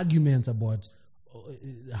can be arguments about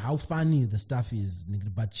how funny the stuff is,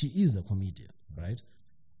 but she is a comedian, right?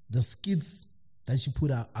 The skits that she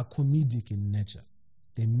put out are comedic in nature.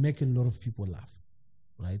 They make a lot of people laugh,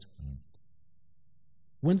 right?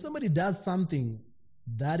 When somebody does something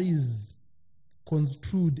that is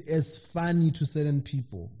construed as funny to certain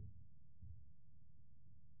people,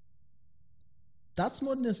 that's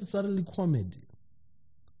not necessarily comedy.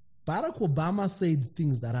 Barack Obama said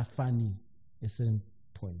things that are funny at certain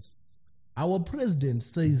points. Our president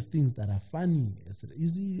says things that are funny.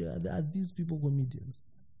 Are these people comedians?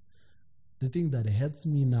 The thing that hurts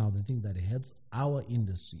me now, the thing that hurts our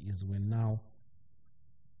industry is when now,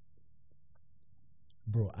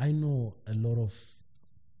 bro, I know a lot of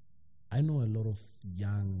I know a lot of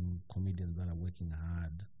young comedians that are working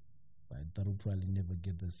hard, right? That will probably never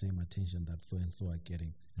get the same attention that so and so are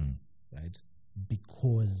getting, right?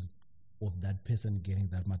 Because of that person getting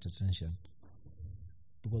that much attention.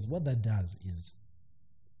 Because what that does is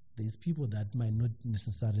there's people that might not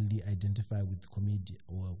necessarily identify with comedy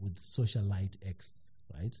or with socialite X,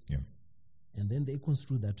 right? Yeah. And then they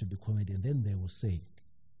construe that to be comedy, and then they will say,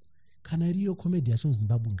 "Can I real comedy?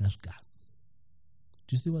 Zimbabwe ngashka."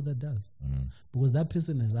 Do you see what that does? Because that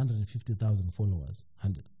person has 150,000 followers,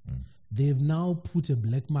 100. They've now put a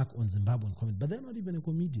black mark on Zimbabwean comedy, but they're not even a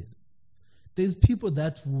comedian. There's people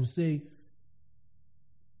that will say,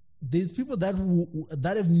 there's people that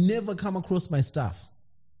have never come across my stuff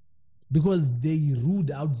because they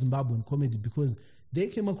ruled out Zimbabwean comedy because they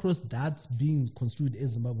came across that being construed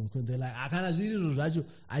as Zimbabwean comedy. They're like,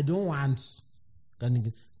 I don't want.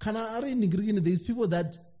 There's people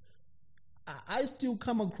that I still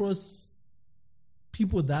come across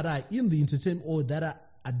people that are in the entertainment or that are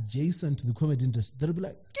adjacent to the comedy industry. They'll be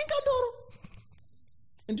like, King Kandoro.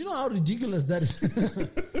 And do you know how ridiculous that is?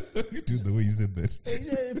 Just the way you said that.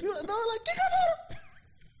 Yeah, they were like, King Kandoro.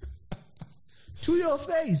 To your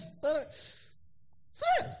face.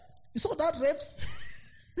 Serious? You saw that, reps?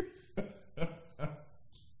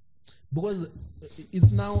 Because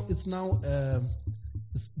it's now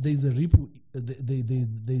there's a ripple.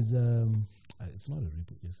 There's it's not a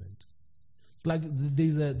ripple effect. It's like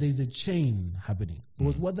there's a chain happening.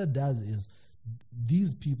 Because what that does is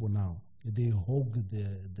these people now they hog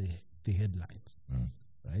the headlines,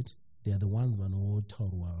 right? They are the ones who know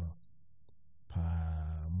Torwa pa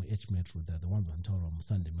H Metro. They're the ones on Torwa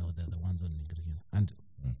Sunday Mail. They're the ones on Nigrina. And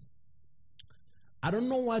I don't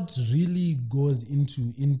know what really goes in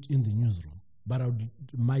the newsroom, but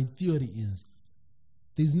my theory is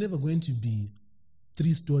there's never going to be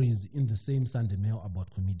 3 stories in the same Sunday Mail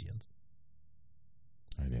about comedians.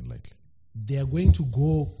 I didn't likely. They are going to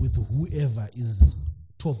go with whoever is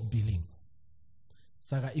top billing.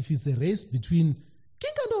 Saka, if it's a race between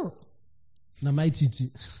King Kandoro and my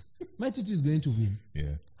Titi is going to win.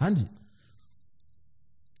 Yeah. Handy.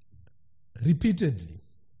 Repeatedly.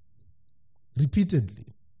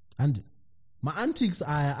 And my antics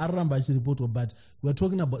are Aramba report, but we're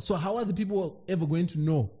talking about. So how are the people ever going to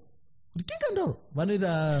know? King Kandoro,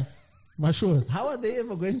 Vanita, my shows. How are they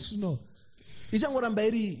ever going to know?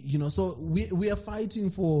 So we are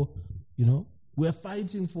fighting for, we're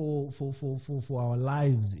fighting for our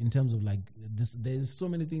lives in terms of like this. There's so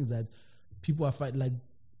many things that people are fighting. Like,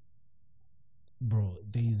 bro,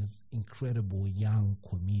 there's incredible young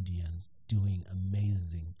comedians doing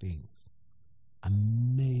amazing things.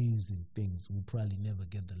 Amazing things will probably never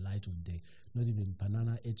get the light of day. Not even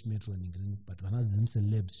Banana H Metro and Green, but Banana Zim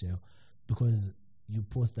celebs share because you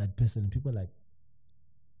post that person and people are like,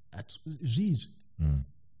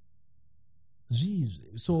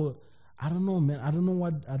 so I don't know, man. I don't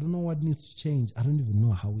know what needs to change. I don't even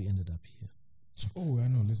know how we ended up here. Oh, I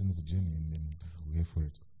know. Listen, it's a journey, and then we're here for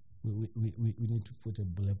it. We need to put a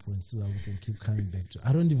bullet point so that we can keep coming back to.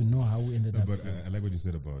 I don't even know how we ended up. But I like what you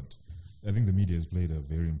said about. I think the media has played a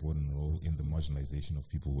very important role in the marginalization of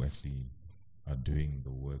people who actually are doing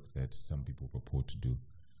the work that some people purport to do.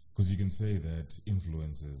 Because you can say that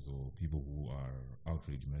influencers or people who are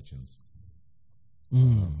outrage merchants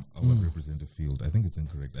are what represent a field. I think it's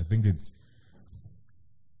incorrect. I think it's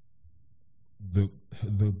the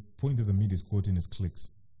point that the media is quoting is clicks.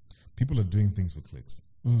 People are doing things for clicks.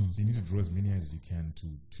 So you need to draw as many eyes as you can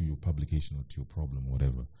to your publication or to your problem or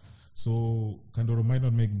whatever. So Kandoro might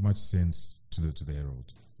not make much sense to the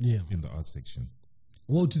Herald in the art section.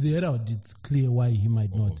 Well, to the Herald, it's clear why he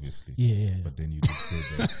might not. Obviously. Yeah. But then you did say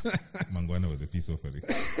that Mangwana was a peace offering.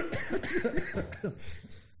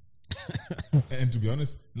 And to be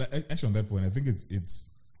honest, actually on that point, I think it's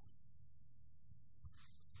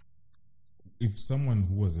if someone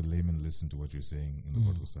who was a layman listened to what you're saying in the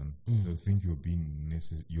podcast, they'll think you're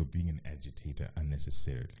being an agitator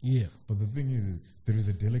unnecessarily. Yeah. But the thing is there is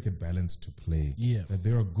a delicate balance to play. Yeah. That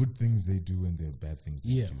there are good things they do and there are bad things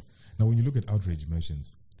they do. Now, when you look at outrage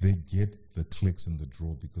merchants, they get the clicks and the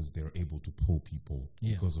draw because they're able to pull people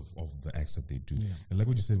because of the acts that they do. Yeah. And like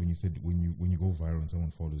what you said when you go viral and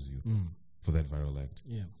someone follows you for that viral act.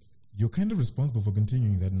 Yeah. You're kind of responsible for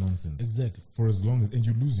continuing that nonsense. Exactly. For as long as, and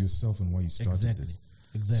you lose yourself in why you started this.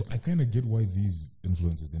 Exactly. So I kind of get why these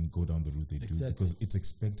influencers then go down the route they do because it's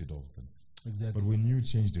expected of them. Exactly. But when you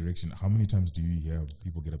change direction, how many times do you hear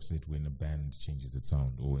people get upset when a band changes its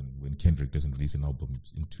sound or when Kendrick doesn't release an album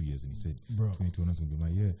in 2 years and he said, 2021 is going to be my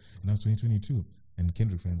year. And now it's 2022. And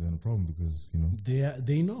Kendrick fans are in a problem because,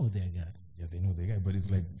 they know their guy. Yeah, they know the guy, but it's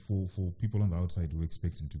like for people on the outside who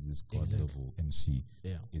expect him to be this god level MC.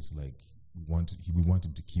 Yeah. It's like we want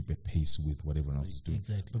him to keep a pace with what everyone else is doing.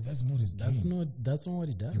 Exactly. But that's not his game. That's not what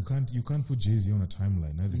he does. You can't put Jay-Z on a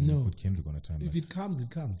timeline. Neither can you put Kendrick on a timeline. If it comes, it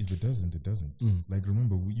comes. If it doesn't, it doesn't. Like,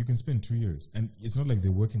 remember, you can spend 2 years, and it's not like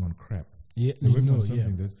they're working on crap. Yeah, they're working on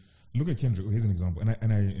something that. Look at Kendrick. Here's an example,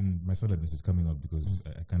 and I in my sadness is coming out because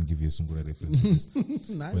I can't give you a Sungura reference.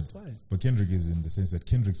 It's fine. But Kendrick is in the sense that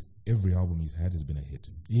Kendrick's every album he's had has been a hit.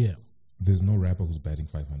 Yeah. There's no rapper who's batting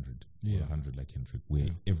 500 or 100 like Kendrick, where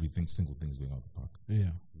single thing is going out the park.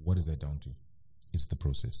 Yeah. What is that down to? It's the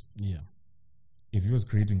process. Yeah. If he was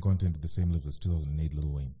creating content at the same level as 2008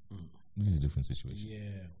 Lil Wayne, this is a different situation.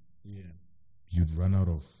 Yeah. You'd run out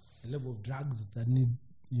of the level of drugs that need,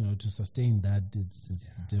 to sustain that. It's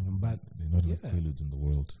different, but they're not like Quaaludes in the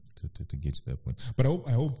world to get to that point. But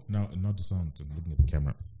I hope now, not to sound, I'm looking at the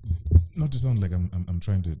camera, not to sound like I'm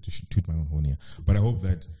trying to toot my own horn here, but I hope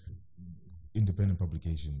that independent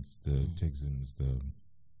publications, the Texans, the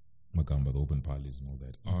Magamba, the Open Parleys and all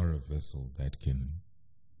that, are a vessel that can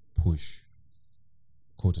push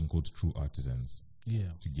quote unquote true artisans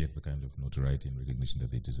to get the kind of notoriety and recognition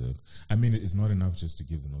that they deserve. I mean, it's not enough just to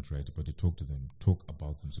give them notoriety, but to talk to them, talk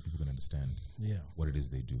about them so people can understand what it is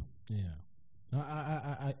they do. Yeah. No,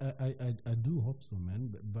 I do hope so,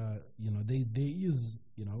 man. But there is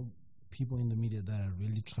people in the media that are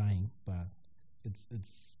really trying, but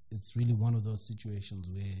it's really one of those situations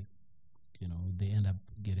where they end up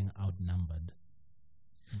getting outnumbered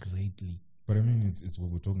greatly. But I mean, it's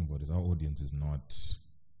what we're talking about. Is our audience is not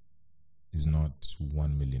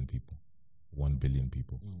 1 million people, 1 billion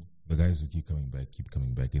people. The guys who keep coming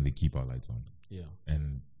back, and they keep our lights on. Yeah.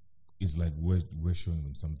 And it's like we're showing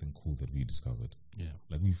them something cool that we discovered. Yeah.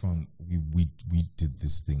 Like we found we did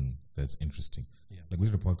this thing that's interesting. Yeah. Like we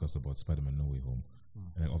did a podcast about Spider-Man No Way Home.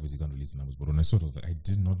 And I obviously can't release the numbers, but when I saw it, I was like, I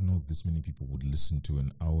did not know this many people would listen to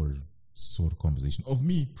an hour sort of conversation of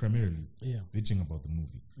me primarily bitching about the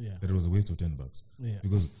movie. Yeah. That it was a waste of $10. Yeah.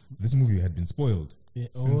 Because this movie had been spoiled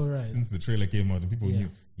since the trailer came out, and people knew,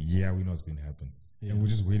 we know it's going to happen. Yeah. And we're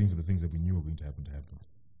just waiting for the things that we knew were going to happen.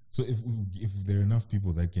 So if there are enough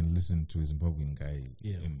people that can listen to a Zimbabwean guy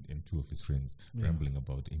and two of his friends rambling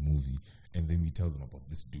about a movie, and then we tell them about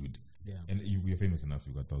this dude, and you're famous enough,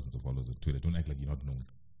 you've got thousands of followers on Twitter, don't act like you're not known.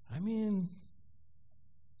 I mean,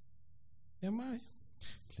 am I?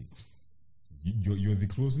 Please. You're the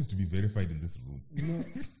closest to be verified in this room.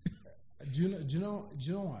 Do you know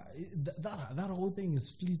what? That whole thing is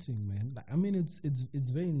fleeting, man. I mean, it's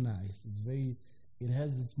very nice. It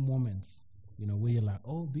has its moments, where you're like,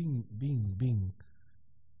 oh, being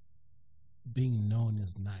known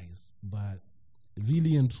is nice, but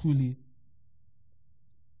really and truly,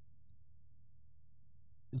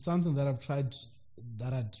 it's something that I've tried,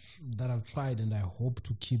 and I hope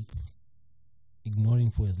to keep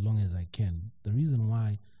ignoring for as long as I can. The reason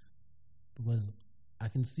why, because I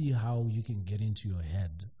can see how you can get into your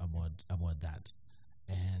head about that,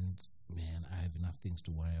 and man, I have enough things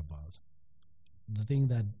to worry about. The thing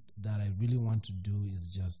that I really want to do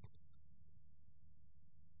is just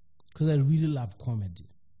because I really love comedy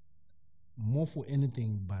more for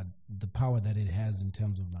anything, but the power that it has in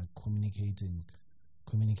terms of like communicating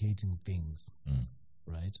things,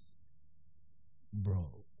 right, bro?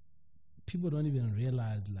 People don't even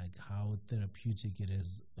realize like how therapeutic it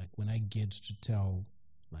is. Like when I get to tell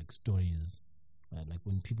like stories, right? Like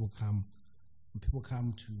when people come to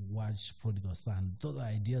watch Prodigal Son, those are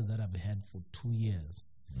ideas that I've had for 2 years.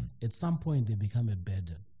 At some point, they become a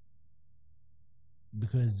burden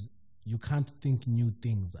because you can't think new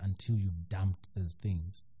things until you've dumped those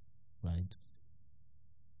things, right?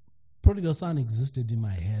 Prodigal Son existed in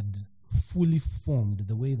my head, fully formed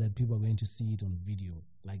the way that people are going to see it on video,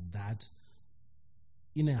 like that,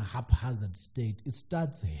 in a haphazard state. It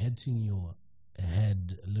starts hurting your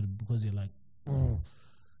head a little because you're like, oh,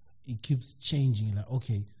 it keeps changing. You're like,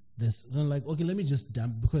 okay, this, and I'm like, okay, let me just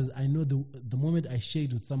dump, because I know the moment I share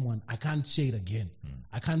it with someone, I can't share it again.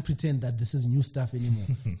 I can't pretend that this is new stuff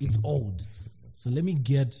anymore. It's old. So let me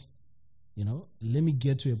get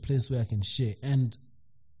to a place where I can share. And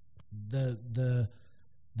the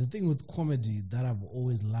thing with comedy that I've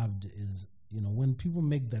always loved is, when people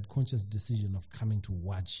make that conscious decision of coming to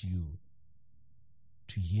watch you,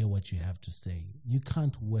 to hear what you have to say, you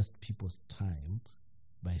can't waste people's time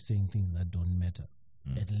by saying things that don't matter,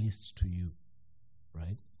 at least to you,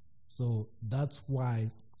 right? So that's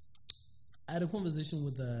why I had a conversation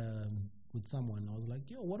with someone. I was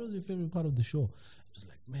like, yo, what was your favorite part of the show? It was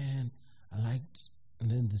like, man, I liked,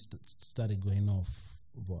 and then this started going off.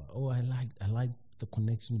 Oh, I liked the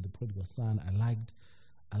connection with the Prodigal Son. I liked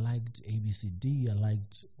I liked ABCD, I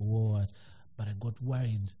liked what, but I got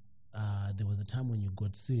worried. There was a time when you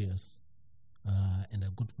got serious, and I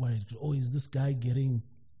got worried. Oh, is this guy getting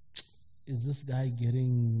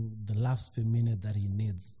the laughs per minute that he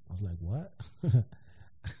needs? I was like, what?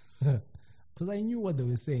 Because I knew what they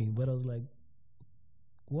were saying, but I was like,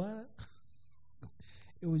 what?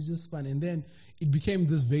 It was just fun. And then it became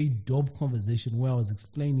this very dope conversation where I was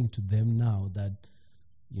explaining to them now that,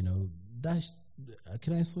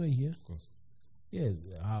 can I swear here? Of course. Yeah,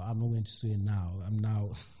 I'm not going to swear now. I'm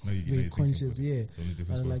now No, very conscious. Yeah. The only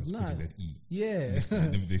difference was putting that E. Yeah. Next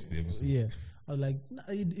the episode. Yeah. I was like, no,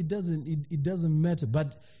 it doesn't matter.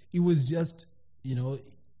 But it was just,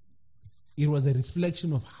 it was a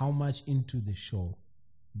reflection of how much into the show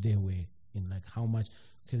they were in, like how much,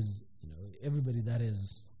 because everybody that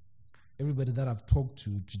I've talked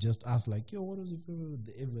to just ask like, yo, what was your favorite?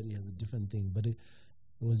 Everybody has a different thing, but it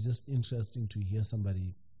was just interesting to hear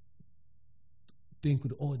somebody think,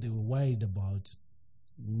 they were worried about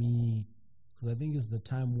me, because I think it's the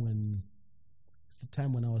time when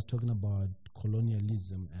I was talking about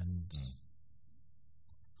colonialism and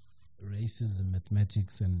racism,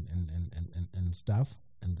 mathematics, and stuff,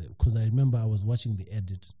 and because I remember I was watching the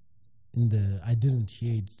edit I didn't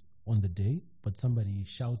hear it on the day, but somebody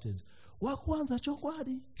shouted "Wakwanza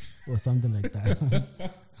chokwadi" or something like that.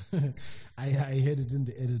 I heard it in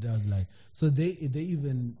the edit. I was like, so they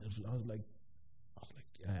even,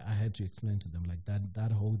 I had to explain to them like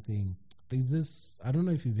that whole thing. There's this, I don't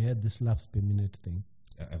know if you've heard this laughs per minute thing.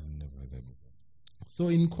 I've never heard that before. So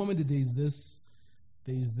in comedy, there's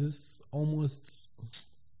this almost,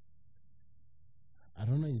 I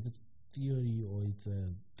don't know if it's theory or it's a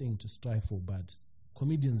thing to strive for, but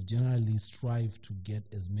comedians generally strive to get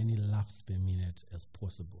as many laughs per minute as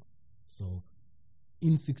possible. So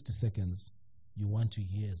in 60 seconds, you want to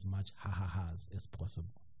hear as much ha-ha-has as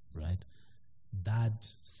possible, right? That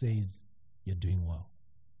says you're doing well.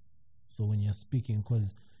 So when you're speaking,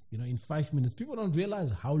 because, in 5 minutes, people don't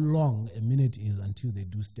realize how long a minute is until they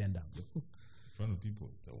do stand up. In front of people,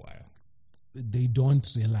 it's a while. They don't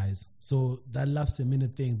realize. So that laughs per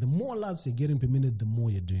minute thing, the more laughs you're getting per minute, the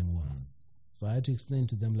more you're doing well. So I had to explain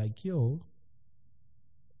to them like, yo,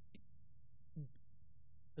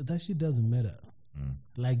 that shit doesn't matter.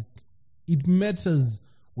 Like, it matters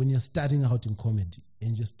when you're starting out in comedy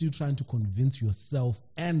and you're still trying to convince yourself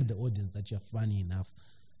and the audience that you're funny enough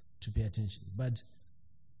to pay attention. But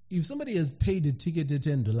if somebody has paid a ticket at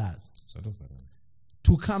 $10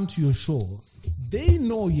 to come to your show, they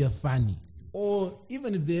know you're funny. Or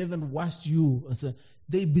even if they haven't watched you,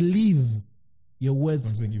 they believe you're worth.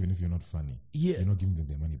 I'm saying even if you're not funny, you're not giving them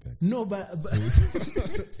their money back. No, but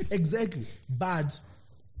exactly. But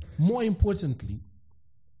more importantly,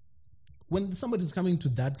 when somebody's coming to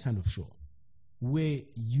that kind of show, where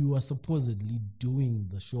you are supposedly doing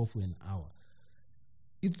the show for an hour,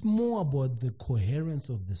 it's more about the coherence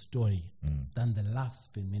of the story than the laughs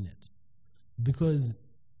per minute. Because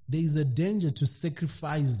there is a danger to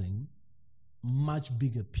sacrificing much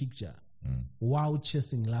bigger picture while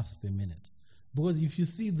chasing laughs per minute. Because if you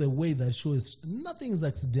see the way that show is, nothing is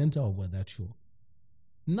accidental about that show.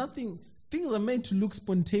 Things are meant to look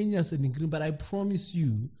spontaneous and incredible, but I promise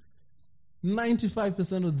you,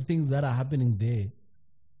 95% of the things that are happening there,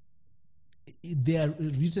 they are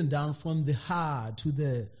written down from the heart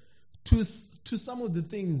to some of the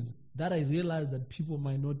things that I realize that people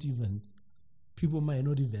might not even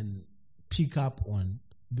pick up on,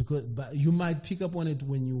 but you might pick up on it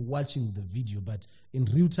when you're watching the video, but in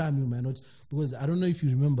real time you might not, because I don't know if you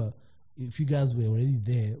remember, if you guys were already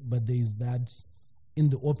there, but there is that in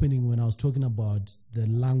the opening when I was talking about the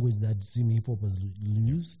language that Zim hip hoppers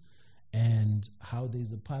use, and how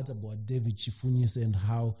there's a part about David Chifunis and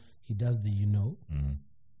how he does the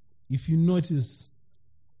If you notice,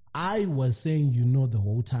 I was saying the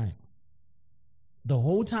whole time. The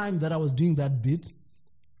whole time that I was doing that bit,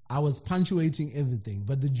 I was punctuating everything.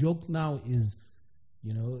 But the joke now is,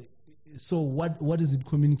 so what is it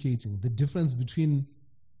communicating? The difference between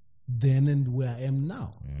then and where I am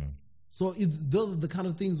now. Yeah. So those are the kind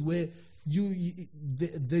of things where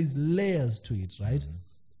there's layers to it, right?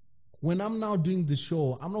 When I'm now doing the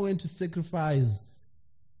show, I'm not going to sacrifice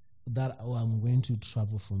that, I'm going to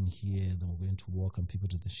travel from here, then we're going to welcome people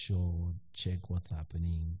to the show, check what's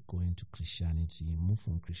happening, go into Christianity, move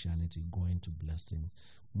from Christianity, go into blessings,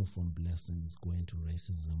 move from blessings, go into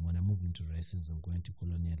racism. When I move into racism, go into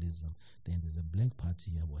colonialism, then there's a blank part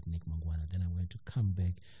here about Nick Mangwana, then I'm going to come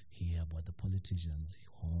back here about the politicians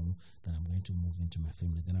home, then I'm going to move into my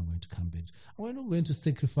family, then I'm going to come back. I'm not going to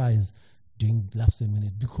sacrifice doing laughs a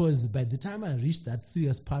minute, because by the time I reach that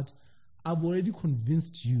serious part, I've already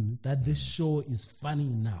convinced you that this show is funny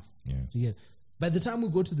enough. Yeah. You get? By the time we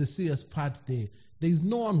go to the serious part there's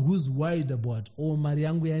no one who's worried about, oh,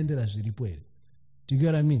 Mariangu yaendera zviripo here. Do you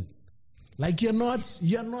get what I mean? Like you're not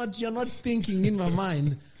thinking in my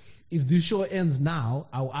mind, if the show ends now,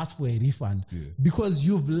 I'll ask for a refund. Yeah. Because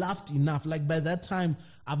you've laughed enough. Like by that time,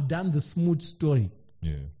 I've done the smooth story.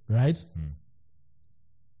 Yeah. Right? Mm.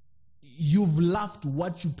 You've laughed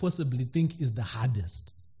what you possibly think is the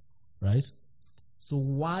hardest. Right? So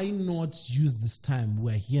why not use this time?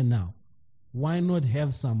 We're here now. Why not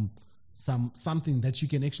have something that you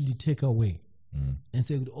can actually take away and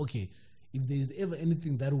say, okay, if there is ever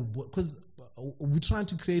anything that will, because we're trying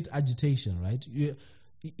to create agitation, right?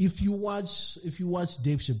 If you watch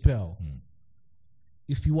Dave Chappelle,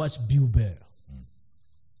 if you watch Bill Burr,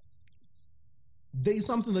 there is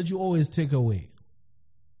something that you always take away.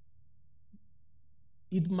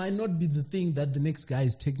 It might not be the thing that the next guy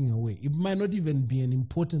is taking away. It might not even be an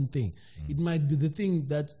important thing. It might be the thing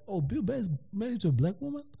that, oh, Bill Burr is married to a black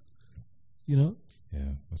woman. You know?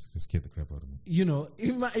 Yeah, let's scare the crap out of me. You know,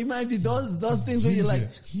 it might be those things where you're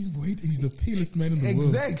like, he's white and he's the palest man in the world.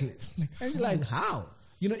 Exactly. And you're like, how?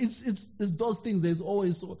 You know, it's those things. There's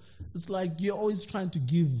always, it's like you're always trying to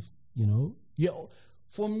give, you know. Yeah,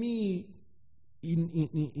 for me,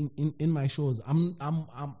 in my shows, I'm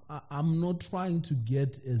not trying to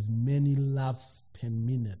get as many laughs per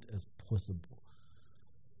minute as possible.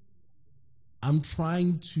 I'm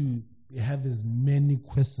trying to have as many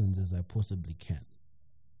questions as I possibly can.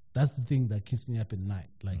 That's the thing that keeps me up at night.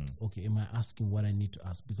 Like, okay, am I asking what I need to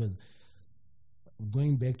ask? Because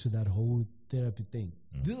going back to that whole therapy thing,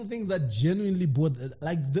 these are things that genuinely bother.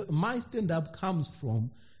 Like my stand-up comes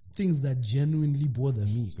from things that genuinely bother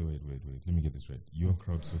me. So wait. Let me get this right. You're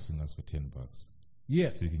crowdsourcing us for $10. Yeah.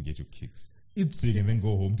 So you can get your kicks. So you can then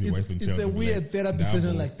go home to your wife and child. It's a weird therapy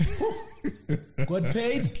session. Like, got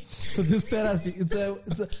paid for this therapy. It's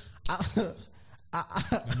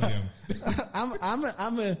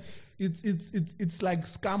like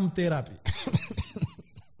scam therapy.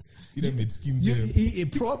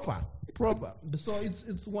 Proper. So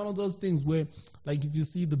it's one of those things where, like, if you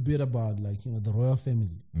see the bit about, like, you know, the royal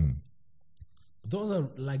family, those are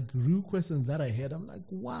like real questions that I had. I'm like,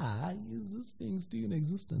 why is this thing still in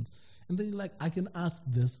existence? And then you're like, I can ask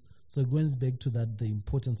this. So it goes back to that, the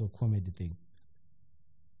importance of comedy thing.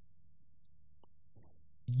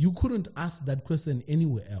 You couldn't ask that question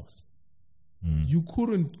anywhere else. You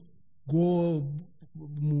couldn't go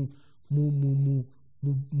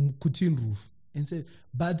Kutin roof and say,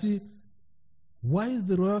 but why is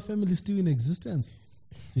the royal family still in existence?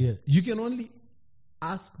 Yeah, you can only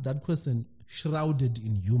ask that question shrouded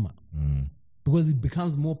in humor because it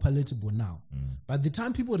becomes more palatable now. By the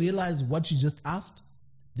time people realize what you just asked,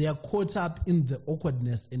 they are caught up in the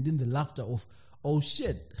awkwardness and in the laughter of, oh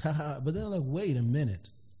shit, but they're like, wait a minute,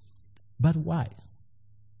 but why?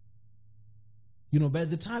 You know, by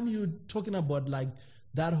the time you're talking about like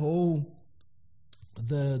that whole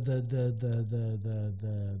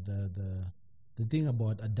the thing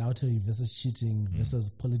about adultery versus cheating versus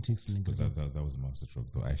politics. But that was a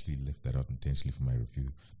masterstroke, though. I actually left that out intentionally for my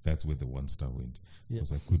review. That's where the 1 star went,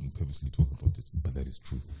 because I couldn't purposely talk about it. But that is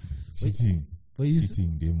true. Cheating,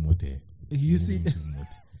 they're more there. You see,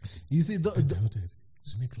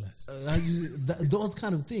 those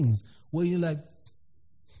kind of things where you're like,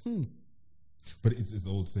 But it's the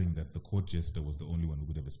old saying that the court jester was the only one who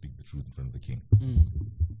could ever speak the truth in front of the king.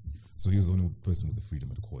 So he was the only person with the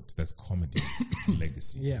freedom at court. That's comedy's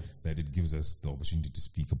legacy. Yeah. That it gives us the opportunity to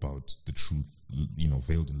speak about the truth, you know,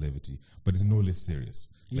 veiled in levity. But it's no less serious.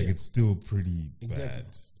 Like, it's still pretty bad.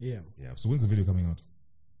 Yeah. So when's the video coming out?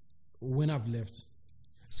 When I've left.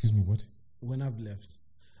 Excuse me, what? When I've left.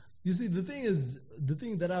 You see, the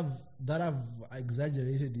thing that I've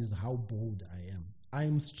exaggerated is how bold I am. I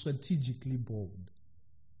am strategically bold.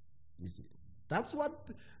 You see, that's what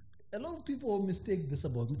a lot of people mistake this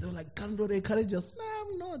about me. They're like, Kandoro, courageous. No,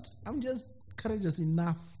 I'm not. I'm just courageous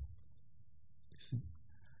enough. You see,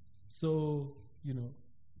 so you know,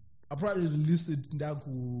 I probably release it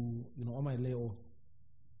on my layoff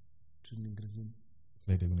to Ningrevin.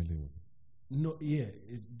 Later, gonna layoff. No, yeah,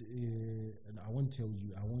 and I won't tell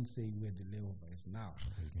you. I won't say where the layover is now.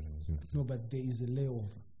 No, but there is a layover.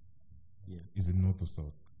 Yeah. Is it north or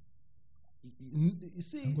south? You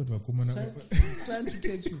see, it's trying to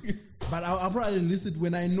catch you. But I'll probably list it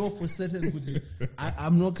when I know for certain.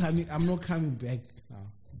 I'm not coming back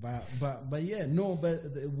now. But yeah, no. But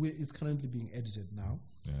it's currently being edited now.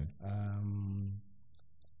 Yeah.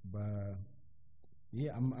 But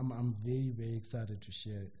yeah, I'm very, very excited to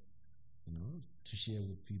share. To share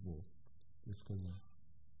with people, just because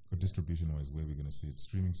But distribution-wise, where are we going to see it?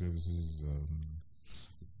 Streaming services,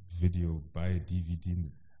 video, buy a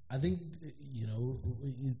DVD. I think, it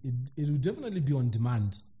will definitely be on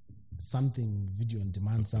demand. Something, video on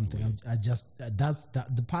demand, something. That's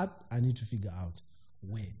the part I need to figure out.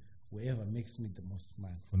 Wherever makes me the most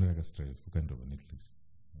money. For like a Strive, for kind of a Netflix.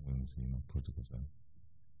 Protocols.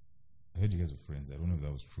 I heard you guys are friends. I don't know if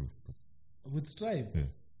that was true. But with Strive? Yeah.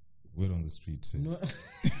 Word on the street says. No.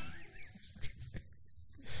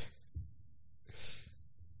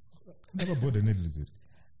 Never bought a Netflix.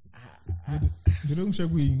 Do you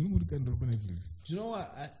know what?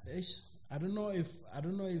 I don't know if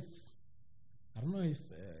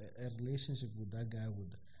a relationship with that guy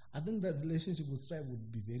would. I think that relationship with Stripe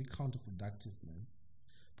would be very counterproductive, man.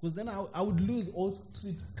 Because then I would lose all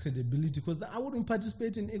street credibility. Because I wouldn't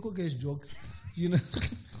participate in EcoCash jokes. You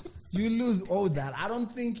lose all that. I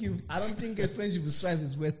don't think a friendship with Stripe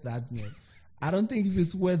is worth that, man. I don't think if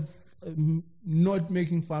it's worth not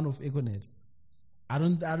making fun of EcoNet. I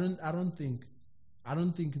don't think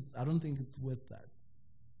it's worth that.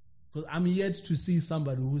 Because I'm yet to see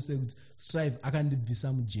somebody who said, Strive, I can't be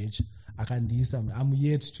some judge. I can do something. I'm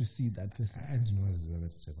yet to see that person. I don't know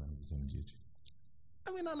what Strive can be some judge.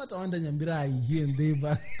 I mean, I'm not under Nyambira here and there,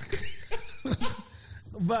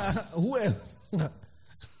 but who else?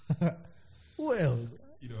 Who else?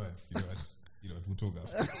 You know what? We'll talk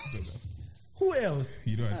after. Who else?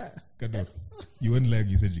 You know what? Kandoro, you weren't like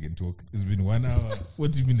you said you can talk. It's been 1 hour,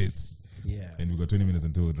 40 minutes. Yeah. And we've got 20 minutes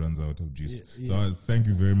until it runs out of juice. Yeah. So thank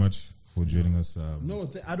you very much for joining us. I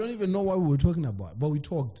don't even know what we were talking about, but we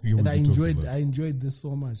talked. Yeah, and I enjoyed this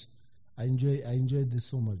so much. I enjoyed this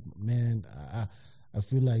so much. Man, I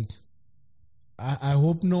feel like I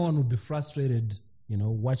hope no one will be frustrated,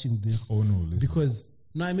 watching this. Oh no, listen. Because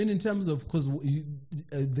in terms of, because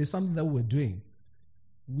there's something that we're doing.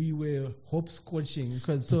 We were hopscotching,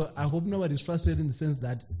 so I hope nobody's frustrated in the sense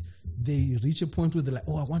that they reach a point where they're like,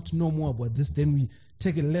 I want to know more about this. Then we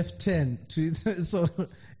take a left turn to so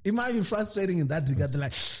it might be frustrating in that regard. They're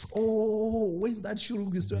like, where's that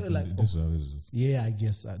Shurugwi story? Like, yeah, I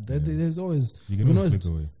guess there's always you can always click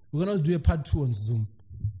away. We're gonna do a part 2 on Zoom,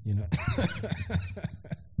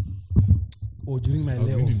 or during my. I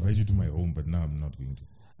was going to invite you to my home, but now I'm not going to.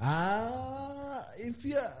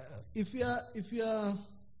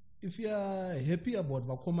 If you're happy about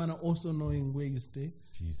Vakomana also knowing where you stay,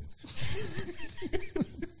 Jesus.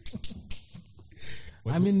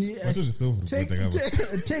 take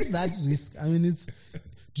that risk. I mean, it's.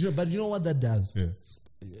 But you know what that does? Yeah.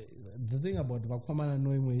 The thing about Vakomana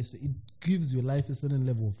knowing where you stay, it gives your life a certain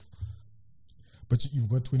level of. But you've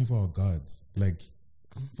got 24-hour guards. Like,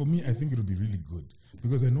 for me, I think it would be really good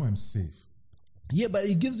because I know I'm safe. Yeah, but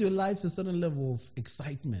it gives your life a certain level of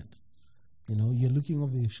excitement. You're looking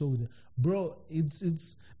over your shoulder. Bro,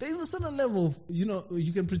 there's a certain level of,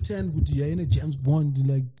 you can pretend you're in a James Bond,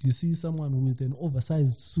 like you see someone with an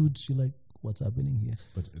oversized suit, you're like, what's happening here?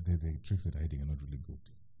 But the tricks at hiding are not really good.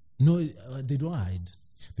 No, they don't hide.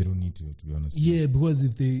 They don't need to be honest. Yeah, because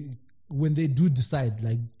when they do decide,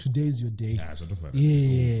 like, today's your day. Yeah.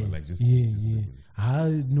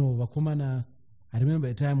 Vakomana, I remember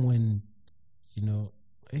a time when, I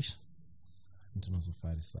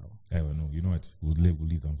don't know. You know what? We'll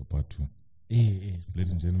leave them for part 2. Yes.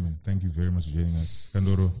 Ladies and gentlemen, thank you very much for joining us.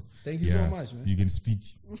 Kandoro. Thank you so much, man. You can speak.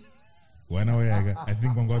 1 hour, I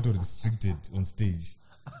think I'm going to restricted on stage.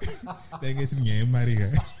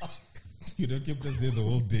 You don't keep us there the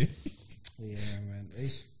whole day. Yeah, man.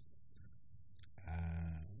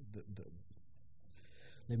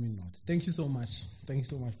 Let me not. Thank you so much. Thank you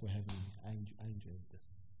so much for having me. I enjoyed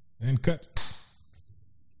this. And cut.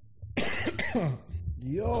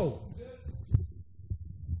 Yo.